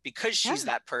 And because she's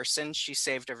that person, she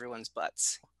saved everyone's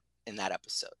butts in that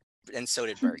episode. And so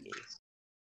did Bergie.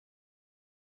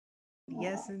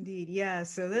 Yes, indeed. Yeah.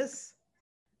 So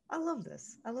I love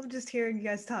this. I love just hearing you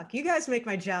guys talk. You guys make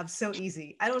my job so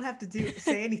easy. I don't have to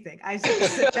say anything. I just have to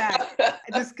sit back.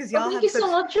 Just because y'all thank you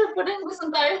so much for putting this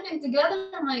entire thing together.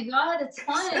 Oh my God, it's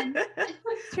fun.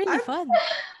 It's really fun.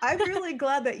 I'm really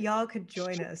glad that y'all could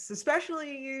join us,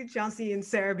 especially you, Johnsy and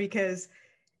Sarah, because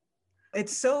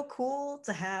it's so cool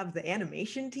to have the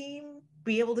animation team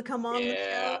be able to come on the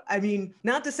show. I mean,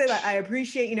 not to say that I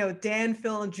appreciate, Dan,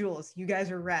 Phil, and Jules. You guys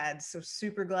are rad. So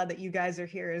super glad that you guys are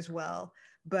here as well.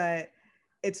 But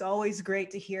it's always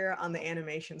great to hear on the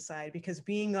animation side, because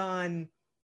being on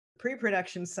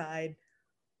pre-production side,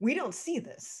 we don't see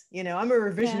this. I'm a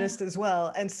revisionist as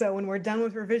well. And so when we're done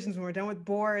with revisions, when we're done with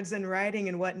boards and writing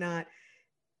and whatnot,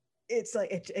 it's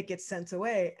like it gets sent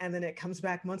away, and then it comes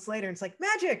back months later and it's like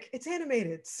magic, it's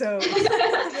animated. So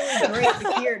it's really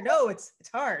great to hear. No, it's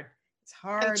hard. It's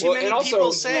hard. And too many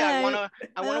people say, I want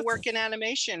to work in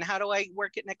animation. How do I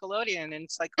work at Nickelodeon? And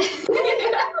it's like,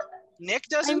 Nick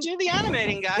doesn't do the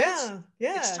animating, guys.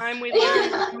 Yeah. It's time we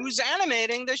learn who's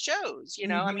animating the shows.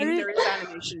 I mean, there is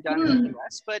animation done in the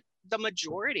US, but the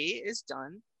majority is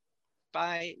done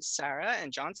by Sarah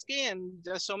and Johnsky, and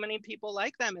there's so many people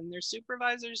like them, and they're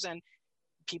supervisors, and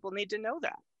people need to know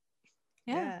that.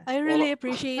 Yeah. I really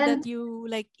appreciate that you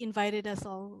invited us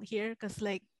all here, because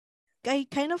I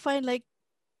kind of find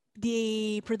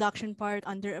the production part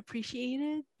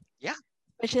underappreciated. Yeah.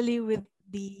 Especially with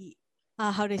the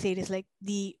how do I say this,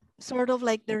 the sort of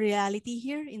the reality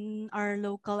here in our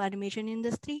local animation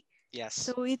industry. Yes.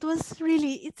 So it was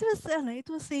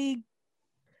a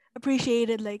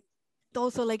appreciated, it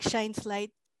also shines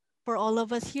light for all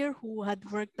of us here who had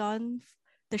worked on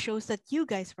the shows that you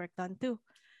guys worked on too.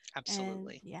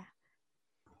 Absolutely. And, yeah.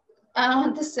 I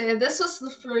want to say this was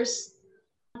the first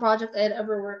project I had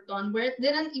ever worked on where it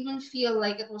didn't even feel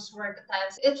like it was work at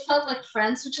times. It felt like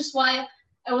friends, which is why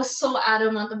I was so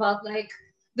adamant about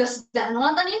does Dan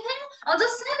want anything? I'll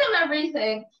just send him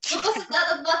everything. Because at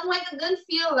that point it didn't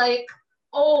feel like,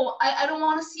 oh, I don't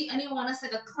want to see anyone as a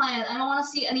client. I don't want to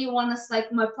see anyone as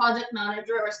my project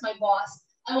manager or as my boss.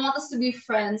 I want us to be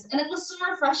friends. And it was so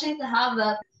refreshing to have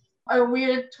that, our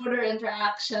weird Twitter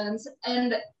interactions.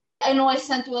 And I know I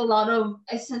sent you a lot of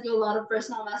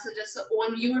personal messages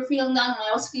when you were feeling down and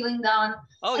I was feeling down.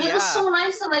 Oh, and yeah. It was so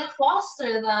nice to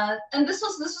foster that. And this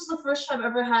was the first show I've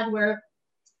ever had where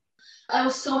I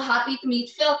was so happy to meet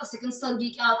Phil, because I can still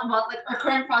geek out about our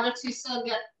current projects we still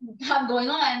have going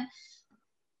on.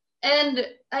 And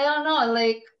I don't know,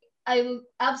 I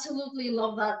absolutely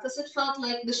love that because it felt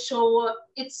like the show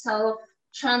itself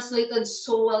translated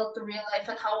so well to real life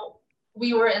and how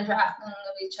we were interacting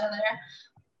with each other.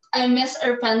 I miss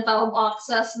our pen pal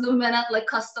boxes the minute like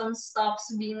custom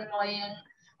stops being annoying.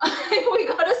 We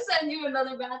gotta send you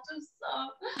another batch of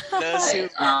stuff. Those who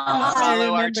I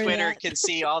follow our remember Twitter that. can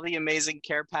see all the amazing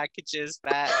care packages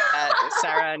that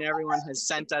Sarah and everyone has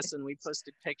sent us, and we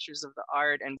posted pictures of the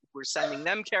art, and we're sending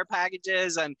them care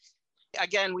packages. And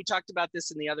again, we talked about this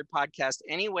in the other podcast.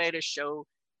 Any way to show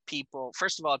people,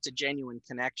 first of all, it's a genuine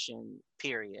connection,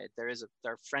 period.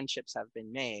 Their friendships have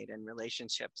been made and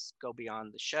relationships go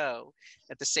beyond the show.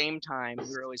 At the same time,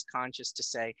 we're always conscious to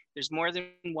say there's more than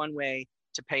one way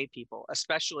to pay people,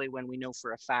 especially when we know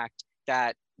for a fact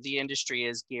that the industry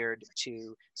is geared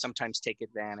to sometimes take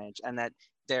advantage, and that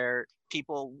their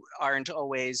people aren't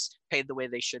always paid the way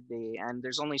they should be. And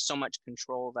there's only so much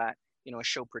control that, you know, a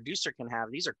show producer can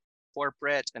have. These are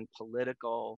corporate and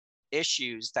political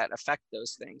issues that affect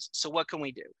those things. So what can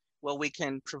we do? Well, we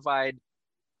can provide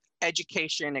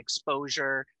education,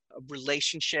 exposure, a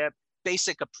relationship,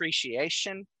 basic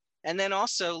appreciation, and then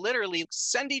also literally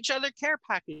send each other care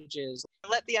packages.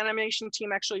 Let the animation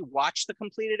team actually watch the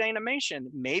completed animation.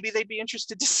 Maybe they'd be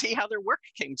interested to see how their work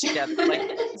came together.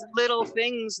 Like little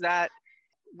things that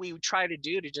we try to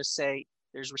do to just say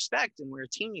there's respect and we're a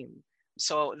team.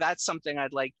 So that's something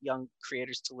I'd like young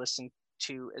creators to listen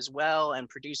to as well, and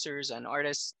producers and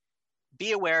artists.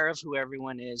 Be aware of who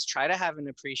everyone is, try to have an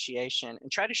appreciation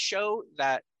and try to show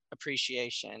that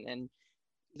appreciation. And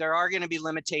there are going to be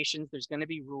limitations, there's going to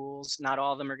be rules, not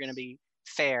all of them are going to be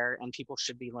fair, and people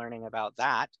should be learning about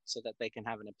that so that they can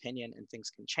have an opinion and things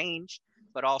can change.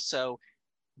 But also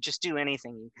just do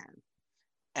anything you can,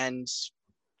 and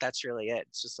that's really it.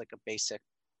 It's just like a basic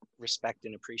respect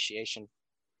and appreciation,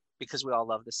 because we all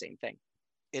love the same thing.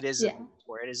 It is, Yeah.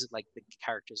 or it is like the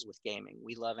characters with gaming.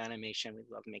 We love animation, we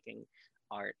love making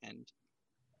art, and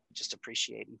just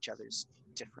appreciate each other's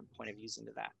different point of views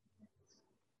into that.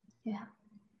 Yeah.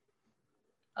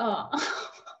 Oh,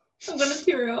 I'm gonna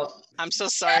tear up. I'm so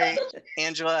sorry,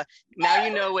 Angela. Now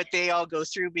you know what they all go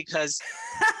through, because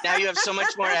now you have so much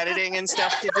more editing and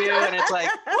stuff to do, and it's like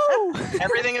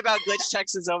everything about Glitch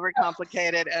Text is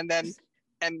overcomplicated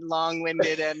and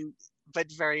long-winded, but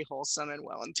very wholesome and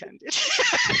well-intended.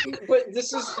 But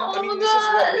this is, I mean, this is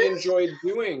what we enjoyed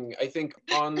doing, I think,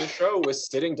 on the show, was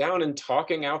sitting down and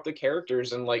talking out the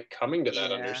characters and like coming to that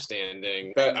Yeah.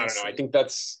 understanding. But I don't know, I think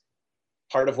that's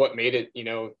part of what made it, you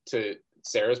know, to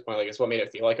Sarah's point, like it's what made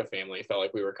it feel like a family. It felt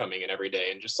like we were coming in every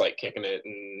day and just like kicking it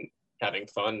and having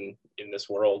fun in this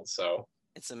world. So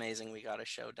It's amazing we got a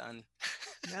show done.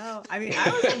 No, I mean, I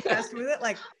was impressed with it.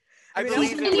 Like, I mean,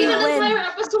 believe We it need an will. entire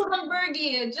episode on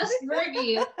Bergie, just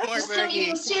Bergie. More Just him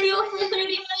eating Bergie. cereal for 30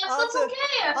 minutes, that's Also- okay.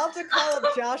 I'll have to call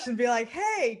up Josh and be like,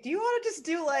 hey, do you want to just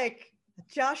do like a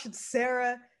Josh and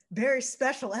Sarah very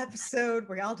special episode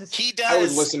where y'all just He I would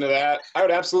does. listen to that. I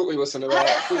would absolutely listen to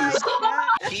that. Please.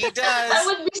 He I does.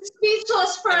 would be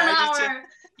speechless for And an I do too. hour.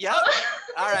 Yep.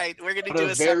 All right, we're gonna On do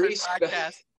a a very separate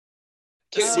spe-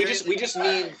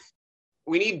 podcast.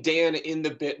 We need Dan in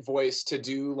the bit voice to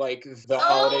do like the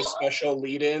holiday special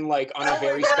lead in, like on a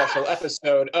very special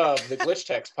episode of the Glitch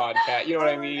Text podcast. You know what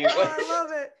I mean? Oh, I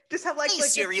love it. Just have like Hey, the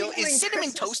cereal tingling is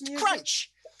Cinnamon Christmas Toast music.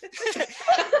 Crunch.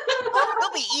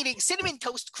 We'll be eating Cinnamon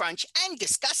Toast Crunch and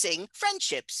discussing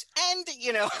friendships and,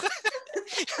 you know,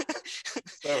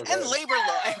 So and good. labor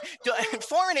law,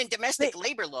 foreign and domestic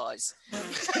labor laws.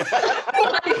 That's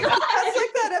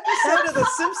like that episode of The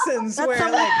Simpsons That's where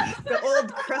some- like the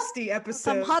old crusty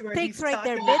episode hot where takes he's right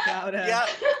there, talking bitch. about Yeah.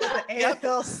 the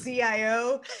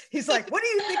AFL-CIO. He's like, what do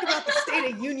you think about the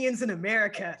state of unions in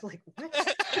America? Like,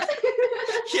 what?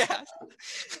 Yeah.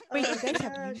 Wait, Oh, you guys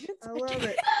have gosh, unions? I love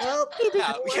it. Well,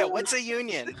 Yeah. What's a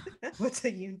union? what's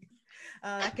a union?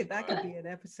 That could be an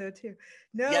episode too.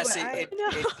 No, Yes, but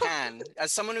it can.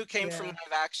 As someone who came from Yeah.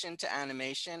 live action to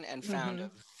animation and found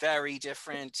a very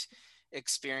different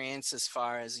experience as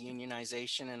far as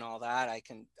unionization and all that, I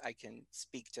can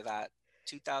speak to that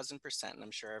 2000%, and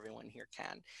I'm sure everyone here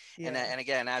can. yeah. And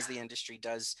again, as the industry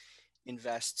does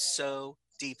invest so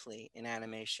deeply in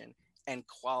animation and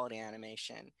quality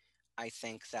animation, I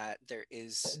think that there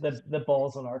is The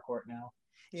ball's on our court now.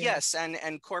 Yeah. yes,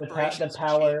 and corporations are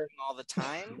power. changing all the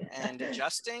time and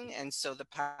adjusting, and so the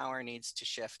power needs to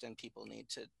shift, and people need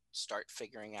to start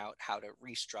figuring out how to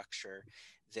restructure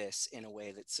this in a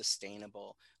way that's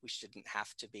sustainable. We shouldn't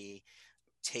have to be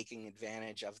taking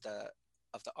advantage of the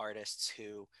artists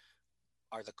who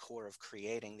are the core of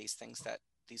creating these things that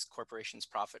these corporations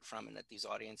profit from and that these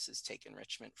audiences take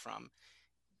enrichment from.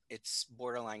 it's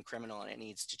borderline criminal and it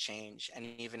needs to change. And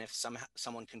even if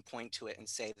someone can point to it and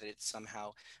say that it's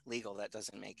somehow legal, that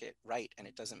doesn't make it right, and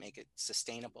it doesn't make it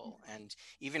sustainable. And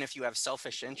even if you have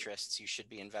selfish interests, you should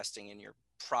be investing in your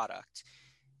product.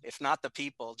 If not the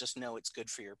people, just know it's good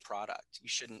for your product. You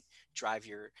shouldn't drive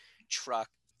your truck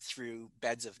through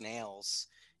beds of nails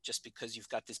just because you've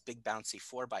got this big bouncy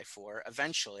 4x4.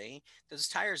 Eventually, those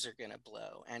tires are going to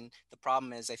blow. And the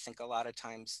problem is, I think a lot of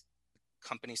times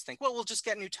companies think, well, we'll just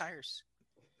get new tires.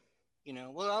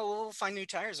 We'll find new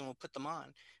tires and we'll put them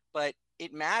on. But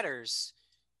it matters.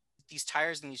 These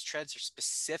tires and these treads are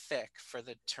specific for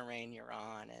the terrain you're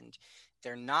on, and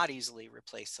they're not easily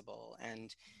replaceable.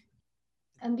 And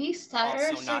these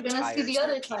tires are going to see the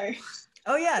other tires.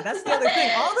 Oh yeah, that's the other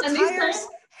thing. All the tires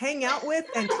hang out with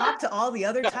and talk to all the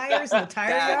other tires in the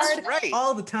tire yard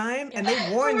all the time, and they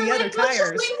warn the other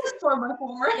tires.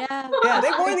 Yeah, they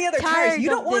warn the other tires. You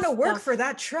don't want to work for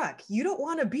that truck. You don't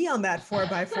want to be on that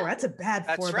 4x4. That's a bad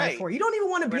 4x4. You don't even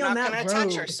want to be on that road. We're not going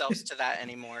to attach ourselves to that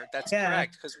anymore. That's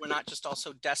correct, because we're not just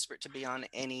also desperate to be on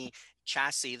any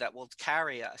chassis that will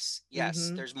carry us.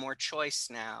 Yes, there's more choice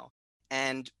now.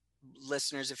 And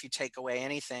listeners, if you take away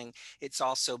anything, it's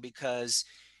also because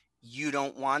you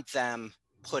don't want them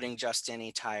putting just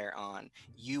any tire on.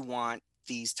 You want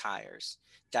these tires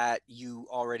that you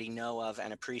already know of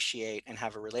and appreciate and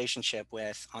have a relationship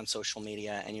with on social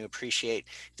media, and you appreciate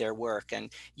their work,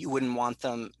 and you wouldn't want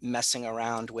them messing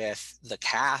around with the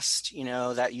cast,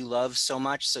 that you love so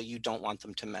much. So you don't want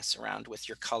them to mess around with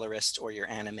your colorist or your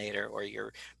animator or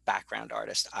your background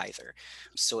artist either.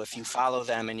 So if you follow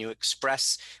them and you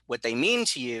express what they mean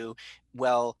to you,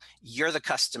 well, you're the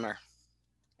customer,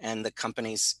 and the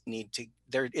companies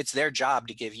it's their job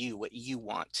to give you what you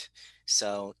want.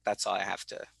 So that's all I have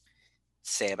to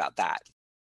say about that.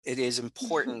 It is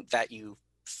important that you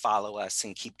follow us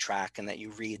and keep track, and that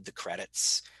you read the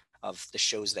credits of the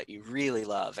shows that you really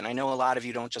love. And I know a lot of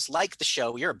you don't just like the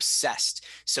show, you're obsessed.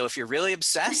 So if you're really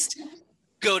obsessed,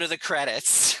 go to the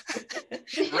credits,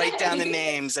 write down the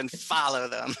names and follow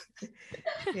them.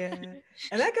 Yeah.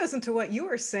 And that goes into what you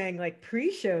were saying, like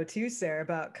pre-show too, Sarah,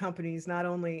 about companies, not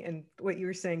only, and what you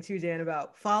were saying too, Dan,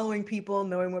 about following people,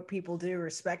 knowing what people do,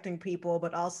 respecting people,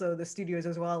 but also the studios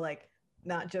as well, like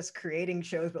not just creating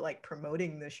shows, but like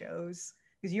promoting the shows.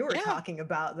 Because you were talking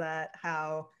about that,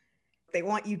 how they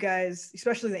want you guys,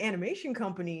 especially the animation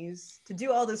companies, to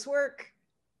do all this work.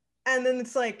 And then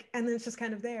it's just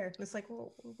kind of there. It's like,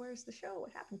 well, where's the show?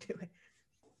 What happened to it?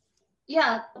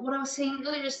 Yeah, what I was saying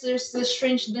earlier is there's this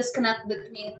strange disconnect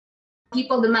between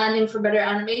people demanding for better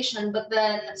animation, but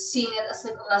then seeing it as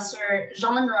like a lesser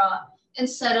genre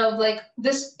instead of like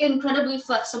this incredibly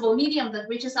flexible medium that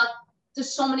reaches out to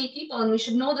so many people. And we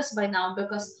should know this by now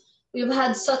because we've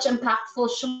had such impactful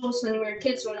shows when we were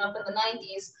kids growing up in the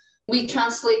 90s. We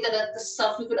translated it to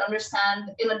stuff we could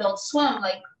understand in Adult Swim,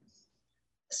 like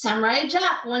Samurai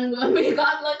Jack, when we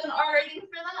got like an R rating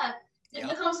for that. It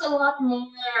becomes a lot more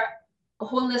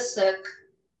holistic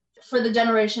for the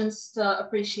generations to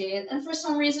appreciate. And for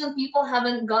some reason, people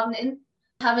haven't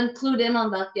clued in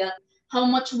on that yet, how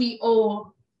much we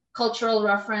owe cultural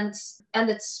reference and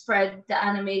its spread to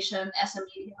animation as a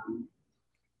medium.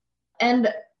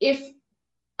 And if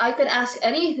I could ask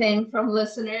anything from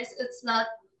listeners, it's that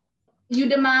you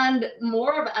demand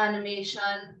more of animation,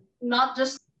 not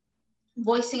just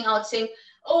voicing out saying,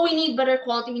 oh, we need better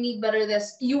quality, we need better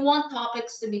this. You want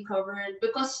topics to be covered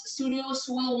because studios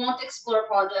will want to explore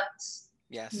projects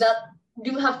that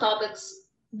do have topics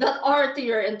that are to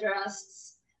your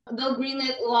interests. They'll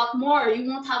greenlight a lot more. You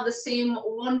won't have the same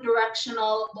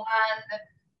one-directional, bland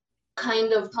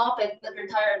kind of topic that you're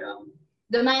tired of.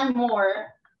 Demand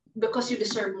more because you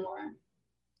deserve more.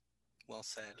 Well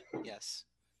said. Yes.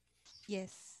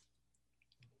 Yes.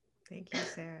 Thank you,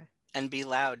 Sarah. And be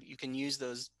loud. You can use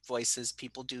those voices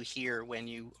people do hear when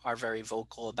you are very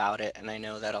vocal about it. And I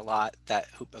know that a lot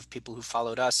of people who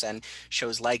followed us and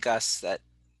shows like us,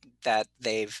 that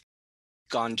they've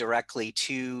gone directly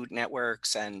to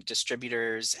networks and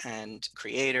distributors and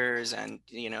creators and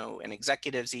and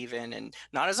executives even, and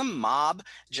not as a mob,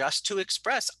 just to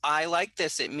express, I like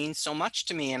this, it means so much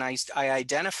to me, and I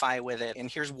identify with it,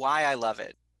 and here's why I love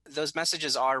it. Those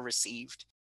messages are received.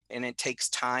 And it takes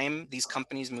time. These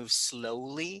companies move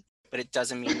slowly, but it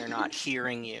doesn't mean they're not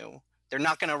hearing you. They're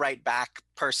not going to write back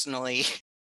personally,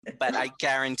 but I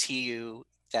guarantee you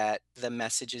that the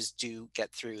messages do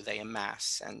get through. They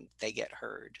amass and they get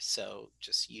heard. So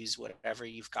just use whatever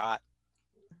you've got.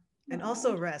 And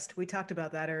also rest. We talked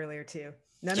about that earlier too.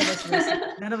 None of us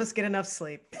rest, none of us get enough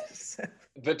sleep. So.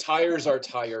 The tires are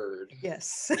tired.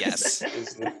 Yes. Yes.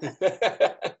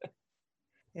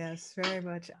 Yeah, Yes, very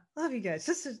much. Love you guys.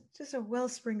 Just a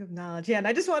wellspring of knowledge. Yeah, and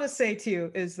I just want to say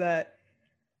too is that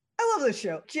I love this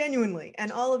show genuinely,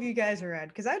 and all of you guys are rad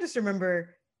because I just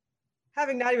remember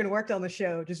having not even worked on the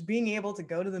show, just being able to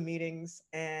go to the meetings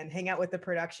and hang out with the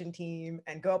production team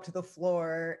and go up to the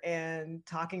floor and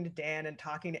talking to Dan and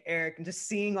talking to Eric and just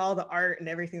seeing all the art and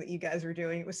everything that you guys were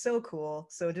doing. It was so cool.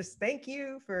 So just thank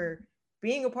you for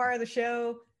being a part of the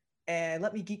show and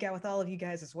let me geek out with all of you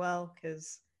guys as well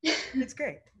because it's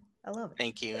great. I love it.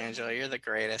 Thank you, Angela. You're the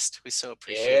greatest. We so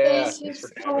appreciate Yeah. it. Thank you Thanks for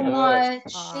so having us.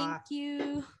 much. Aw, Thank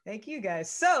you. thank you guys.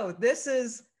 So this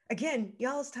is again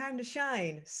y'all's time to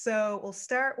shine. So we'll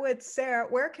start with Sarah.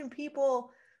 Where can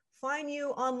people find you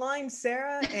online,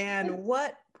 Sarah? And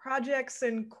what projects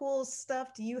and cool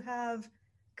stuff do you have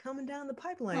coming down the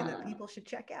pipeline that people should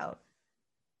check out?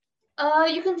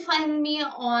 You can find me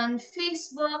on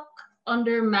Facebook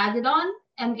under Magedon,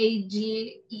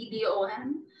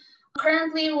 Magedon.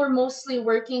 Currently, we're mostly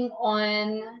working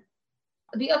on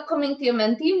the upcoming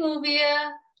TMNT movie,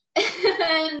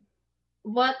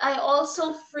 but I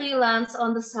also freelance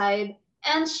on the side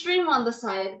and stream on the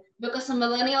side because a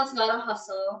millennial's gotta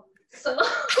hustle. So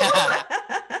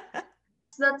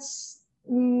that's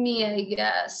me, I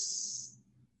guess.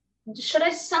 Should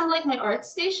I sound like my art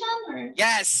station or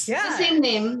Yes. the Yeah. same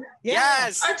name? Yeah.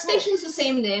 Yes. Art station's the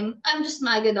same name. I'm just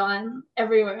Magedon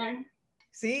everywhere.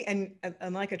 See, and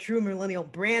like a true millennial,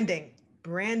 branding,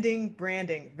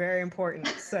 very important.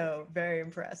 So very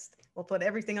impressed. We'll put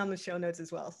everything on the show notes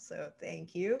as well. So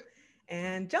thank you.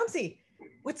 And Johnsy,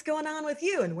 what's going on with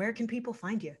you and where can people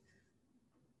find you?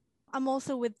 I'm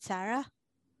also with Sarah,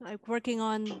 like working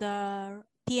on the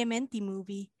TMNT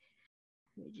movie,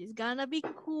 which is gonna be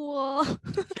cool.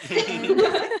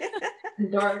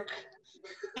 Dark.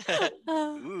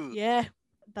 Ooh. Yeah,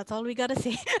 that's all we gotta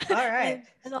say. All right.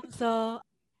 And also,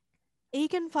 you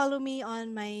can follow me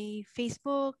on my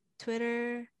Facebook,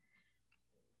 Twitter.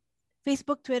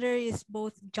 Facebook, Twitter is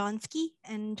both Johnsky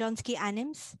and Johnsky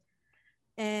Anims.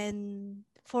 And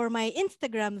for my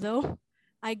Instagram, though,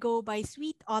 I go by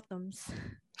Sweet Autumns.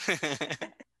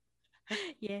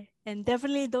 Yeah, and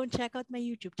definitely don't check out my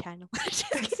YouTube channel.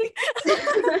 Just kidding.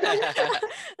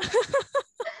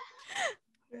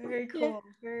 Very cool.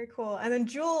 Very cool. And then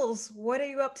Jules, what are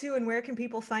you up to and where can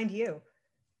people find you?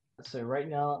 So right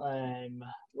now I'm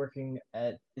working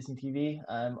at Disney TV.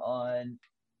 I'm on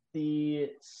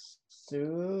the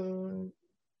soon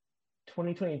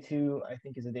 2022, I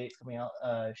think is the date it's coming out,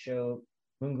 show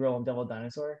Moon Girl and Devil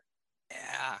Dinosaur.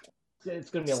 Yeah. It's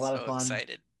going to be a lot of So fun.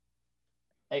 excited.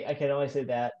 I can only say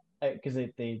that because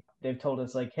they've told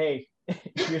us like, hey,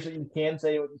 here's what you can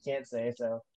say, what you can't say.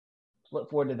 So look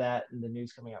forward to that and the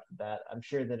news coming out for that. I'm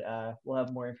sure that we'll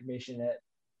have more information at,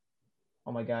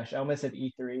 oh my gosh, I almost said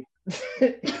E3,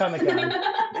 Comic-Con.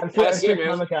 I'm sure, That's it, man.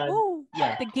 Comic-Con. Oh,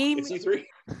 Yeah. the game It's E3.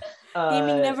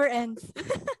 gaming never ends.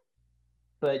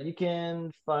 But you can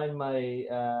find my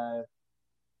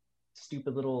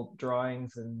stupid little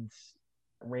drawings and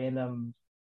random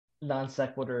non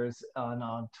sequiturs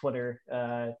on Twitter.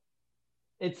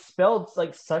 It's spelled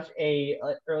like such a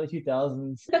early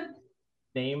 2000s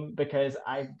name because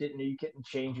I didn't know you couldn't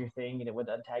change your thing and it would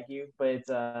untag you. But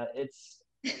it's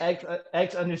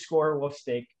X underscore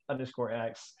wolfsteak underscore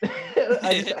X.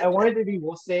 I wanted to be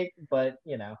wolfsteak, but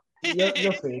you know,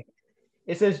 you'll see.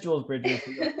 It says Jules Bridges.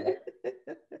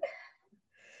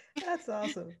 That's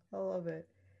awesome. I love it.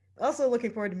 Also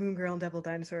looking forward to Moon Girl and Devil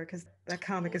Dinosaur because that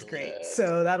comic is great. Yeah.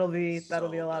 So that'll be a So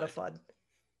lot of good. fun.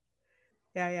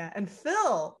 Yeah. And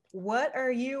Phil, what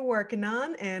are you working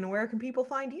on and where can people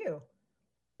find you?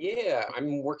 Yeah,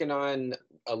 I'm working on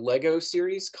a Lego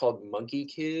series called Monkey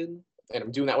Kid, and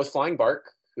I'm doing that with Flying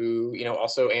Bark, who, you know,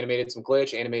 also animated some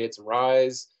Glitch, animated some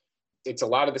Rise. It's a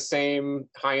lot of the same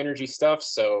high energy stuff,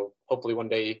 so hopefully one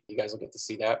day you guys will get to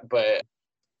see that. But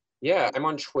yeah, I'm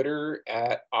on Twitter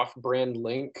at Off-Brand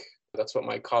Link. That's what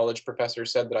my college professor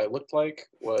said that I looked like,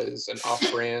 was an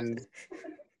off-brand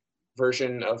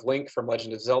version of Link from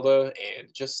Legend of Zelda, and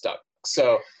it just stuck.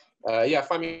 So yeah,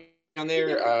 find me on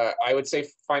there. I would say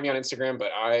find me on Instagram,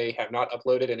 but I have not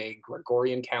uploaded in a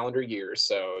Gregorian calendar year,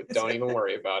 so don't even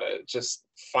worry about it. Just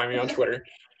find me on Twitter.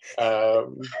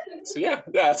 So yeah,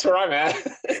 that's where I'm at.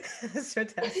 That's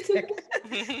fantastic.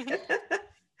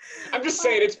 I'm just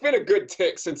saying it's been a good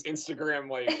tick since Instagram.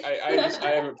 Like I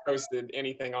haven't posted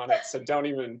anything on it, so don't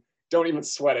even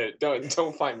sweat it.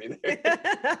 Don't find me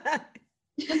there.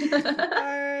 All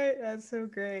right, that's so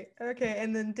great. Okay,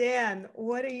 and then Dan,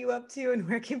 what are you up to and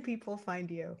where can people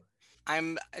find you? I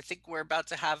think we're about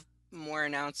to have more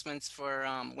announcements for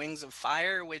Wings of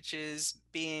Fire, which is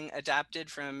being adapted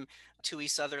from Tui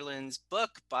Sutherland's book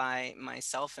by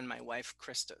myself and my wife,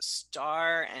 Krista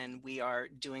Starr. And we are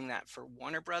doing that for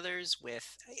Warner Brothers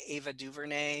with Ava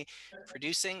DuVernay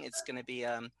producing. It's going to be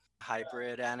a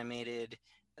hybrid animated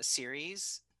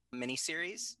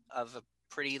miniseries of a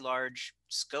pretty large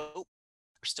scope.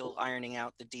 We're still ironing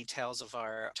out the details of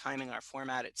our timing, our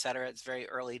format, et cetera. It's very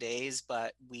early days,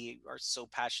 but we are so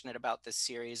passionate about this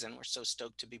series and we're so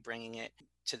stoked to be bringing it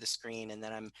to the screen. And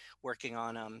then I'm working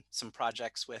on some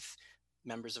projects with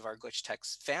members of our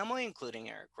GlitchText family, including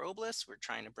Eric Robles. We're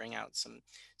trying to bring out some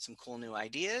cool new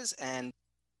ideas. And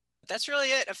that's really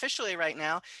it officially right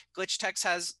now. GlitchText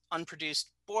has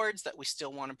unproduced boards that we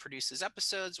still want to produce as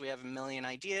episodes. We have a million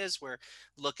ideas. We're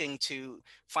looking to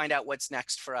find out what's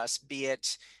next for us, be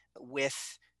it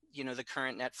with the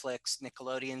current Netflix,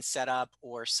 Nickelodeon setup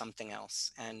or something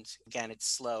else. And again, it's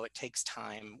slow. It takes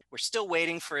time. We're still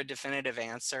waiting for a definitive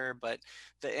answer, but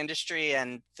the industry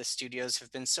and the studios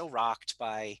have been so rocked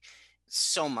by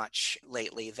so much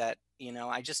lately that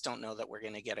I just don't know that we're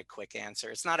going to get a quick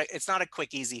answer. It's not a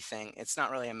quick, easy thing. It's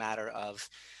not really a matter of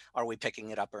are we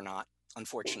picking it up or not,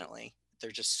 unfortunately. There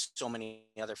are just so many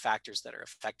other factors that are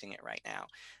affecting it right now.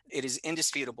 It is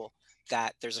indisputable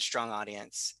that there's a strong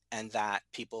audience and that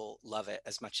people love it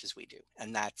as much as we do.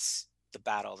 And that's the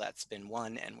battle that's been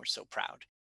won, and we're so proud.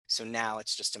 So now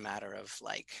it's just a matter of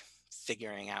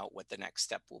figuring out what the next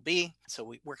step will be.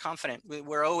 So we're confident.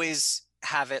 We're always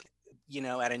have it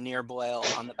at a near boil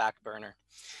on the back burner.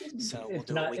 So we'll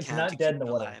do what we can to keep it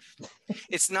alive.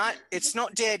 It's not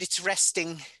dead, it's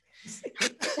resting.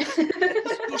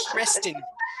 It's resting.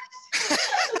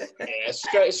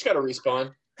 It's got to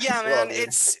respawn. Yeah, man,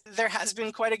 there has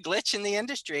been quite a glitch in the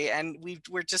industry, and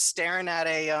we're just staring at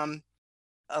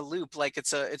a loop like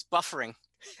it's buffering.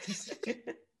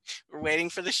 We're waiting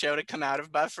for the show to come out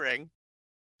of buffering.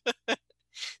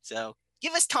 So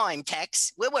give us time,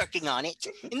 Tex. We're working on it.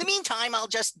 In the meantime, I'll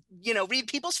just, read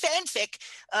people's fanfic.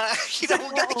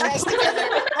 We'll get the cast together.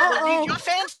 We'll read your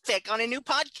fanfic on a new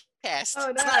podcast. Oh, no.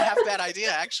 It's not a half bad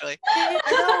idea, actually.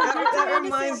 That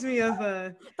reminds me of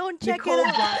Don't check Nicole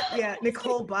it out.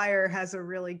 Nicole Byer has a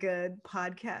really good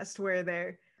podcast where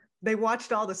they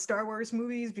watched all the Star Wars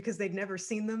movies because they'd never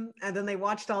seen them, and then they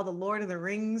watched all the Lord of the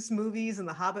Rings movies and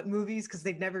the Hobbit movies because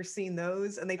they'd never seen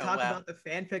those, and they talk about the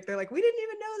fanfic. They're like, we didn't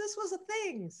even know this was a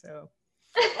thing. So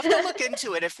I'll have to look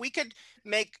into it. If we could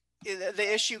make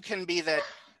the issue can be that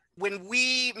when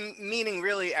we, meaning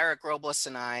really Eric Robles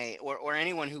and I, or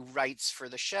anyone who writes for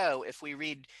the show, if we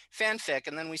read fanfic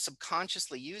and then we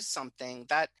subconsciously use something,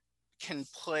 that can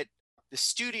put the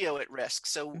studio at risk.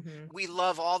 So we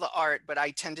love all the art, but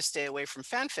I tend to stay away from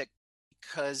fanfic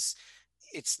because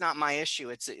it's not my issue.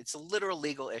 It's a literal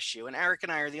legal issue. And Eric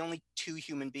and I are the only two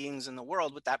human beings in the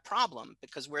world with that problem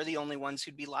because we're the only ones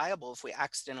who'd be liable if we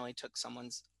accidentally took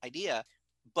someone's idea.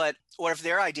 Or if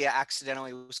their idea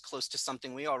accidentally was close to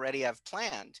something we already have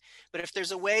planned. But if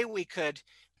there's a way we could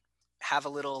have a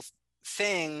little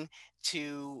thing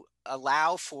to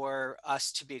allow for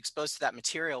us to be exposed to that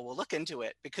material, we'll look into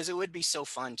it, because it would be so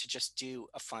fun to just do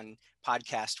a fun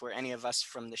podcast where any of us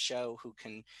from the show who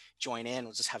can join in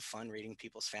will just have fun reading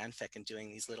people's fanfic and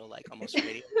doing these little almost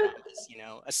radio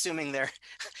dramas, assuming they're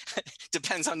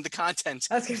depends on the content,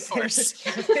 of course.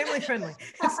 Family friendly.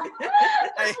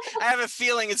 I have a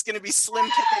feeling it's going to be slim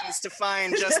pickings to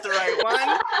find just the right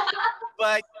one,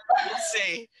 but we'll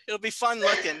see. It'll be fun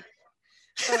looking.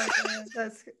 Oh,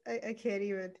 I can't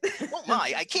even. Oh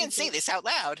my, I can't say this out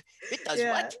loud. It does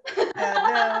what?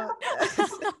 Yeah, no.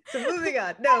 So moving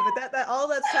on. No, but that all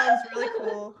that sounds really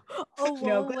cool. Oh,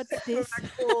 whoa, what's this?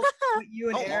 Cool. What you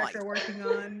and Eric are working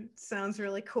on sounds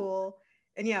really cool.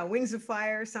 And yeah, Wings of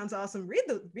Fire sounds awesome.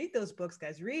 Read those books,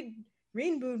 guys. Read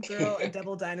Moon Girl and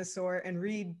Devil Dinosaur, and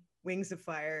read Wings of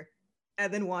Fire,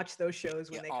 and then watch those shows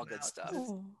when they come out. All good stuff.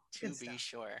 To be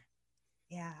sure.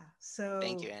 Yeah. So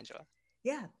thank you, Angela.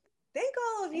 Yeah, thank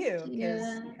all of you.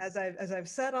 As I've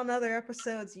said on other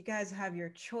episodes, you guys have your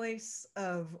choice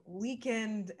of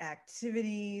weekend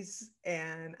activities,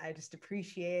 and I just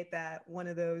appreciate that one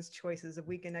of those choices of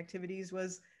weekend activities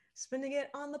was spending it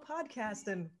on the podcast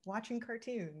and watching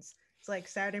cartoons. It's like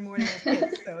Saturday morning with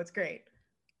kids, so it's great.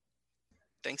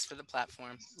 Thanks for the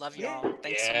platform. Love you all.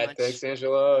 Thanks so much. Thanks,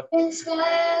 Angela. Thanks,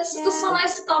 guys. It was so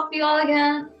nice to talk to you all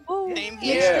again. Oh, same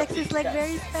here. Text is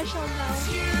very special now.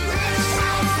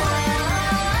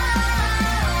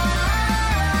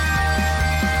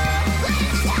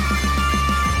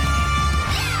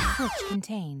 Glitch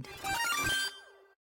contained.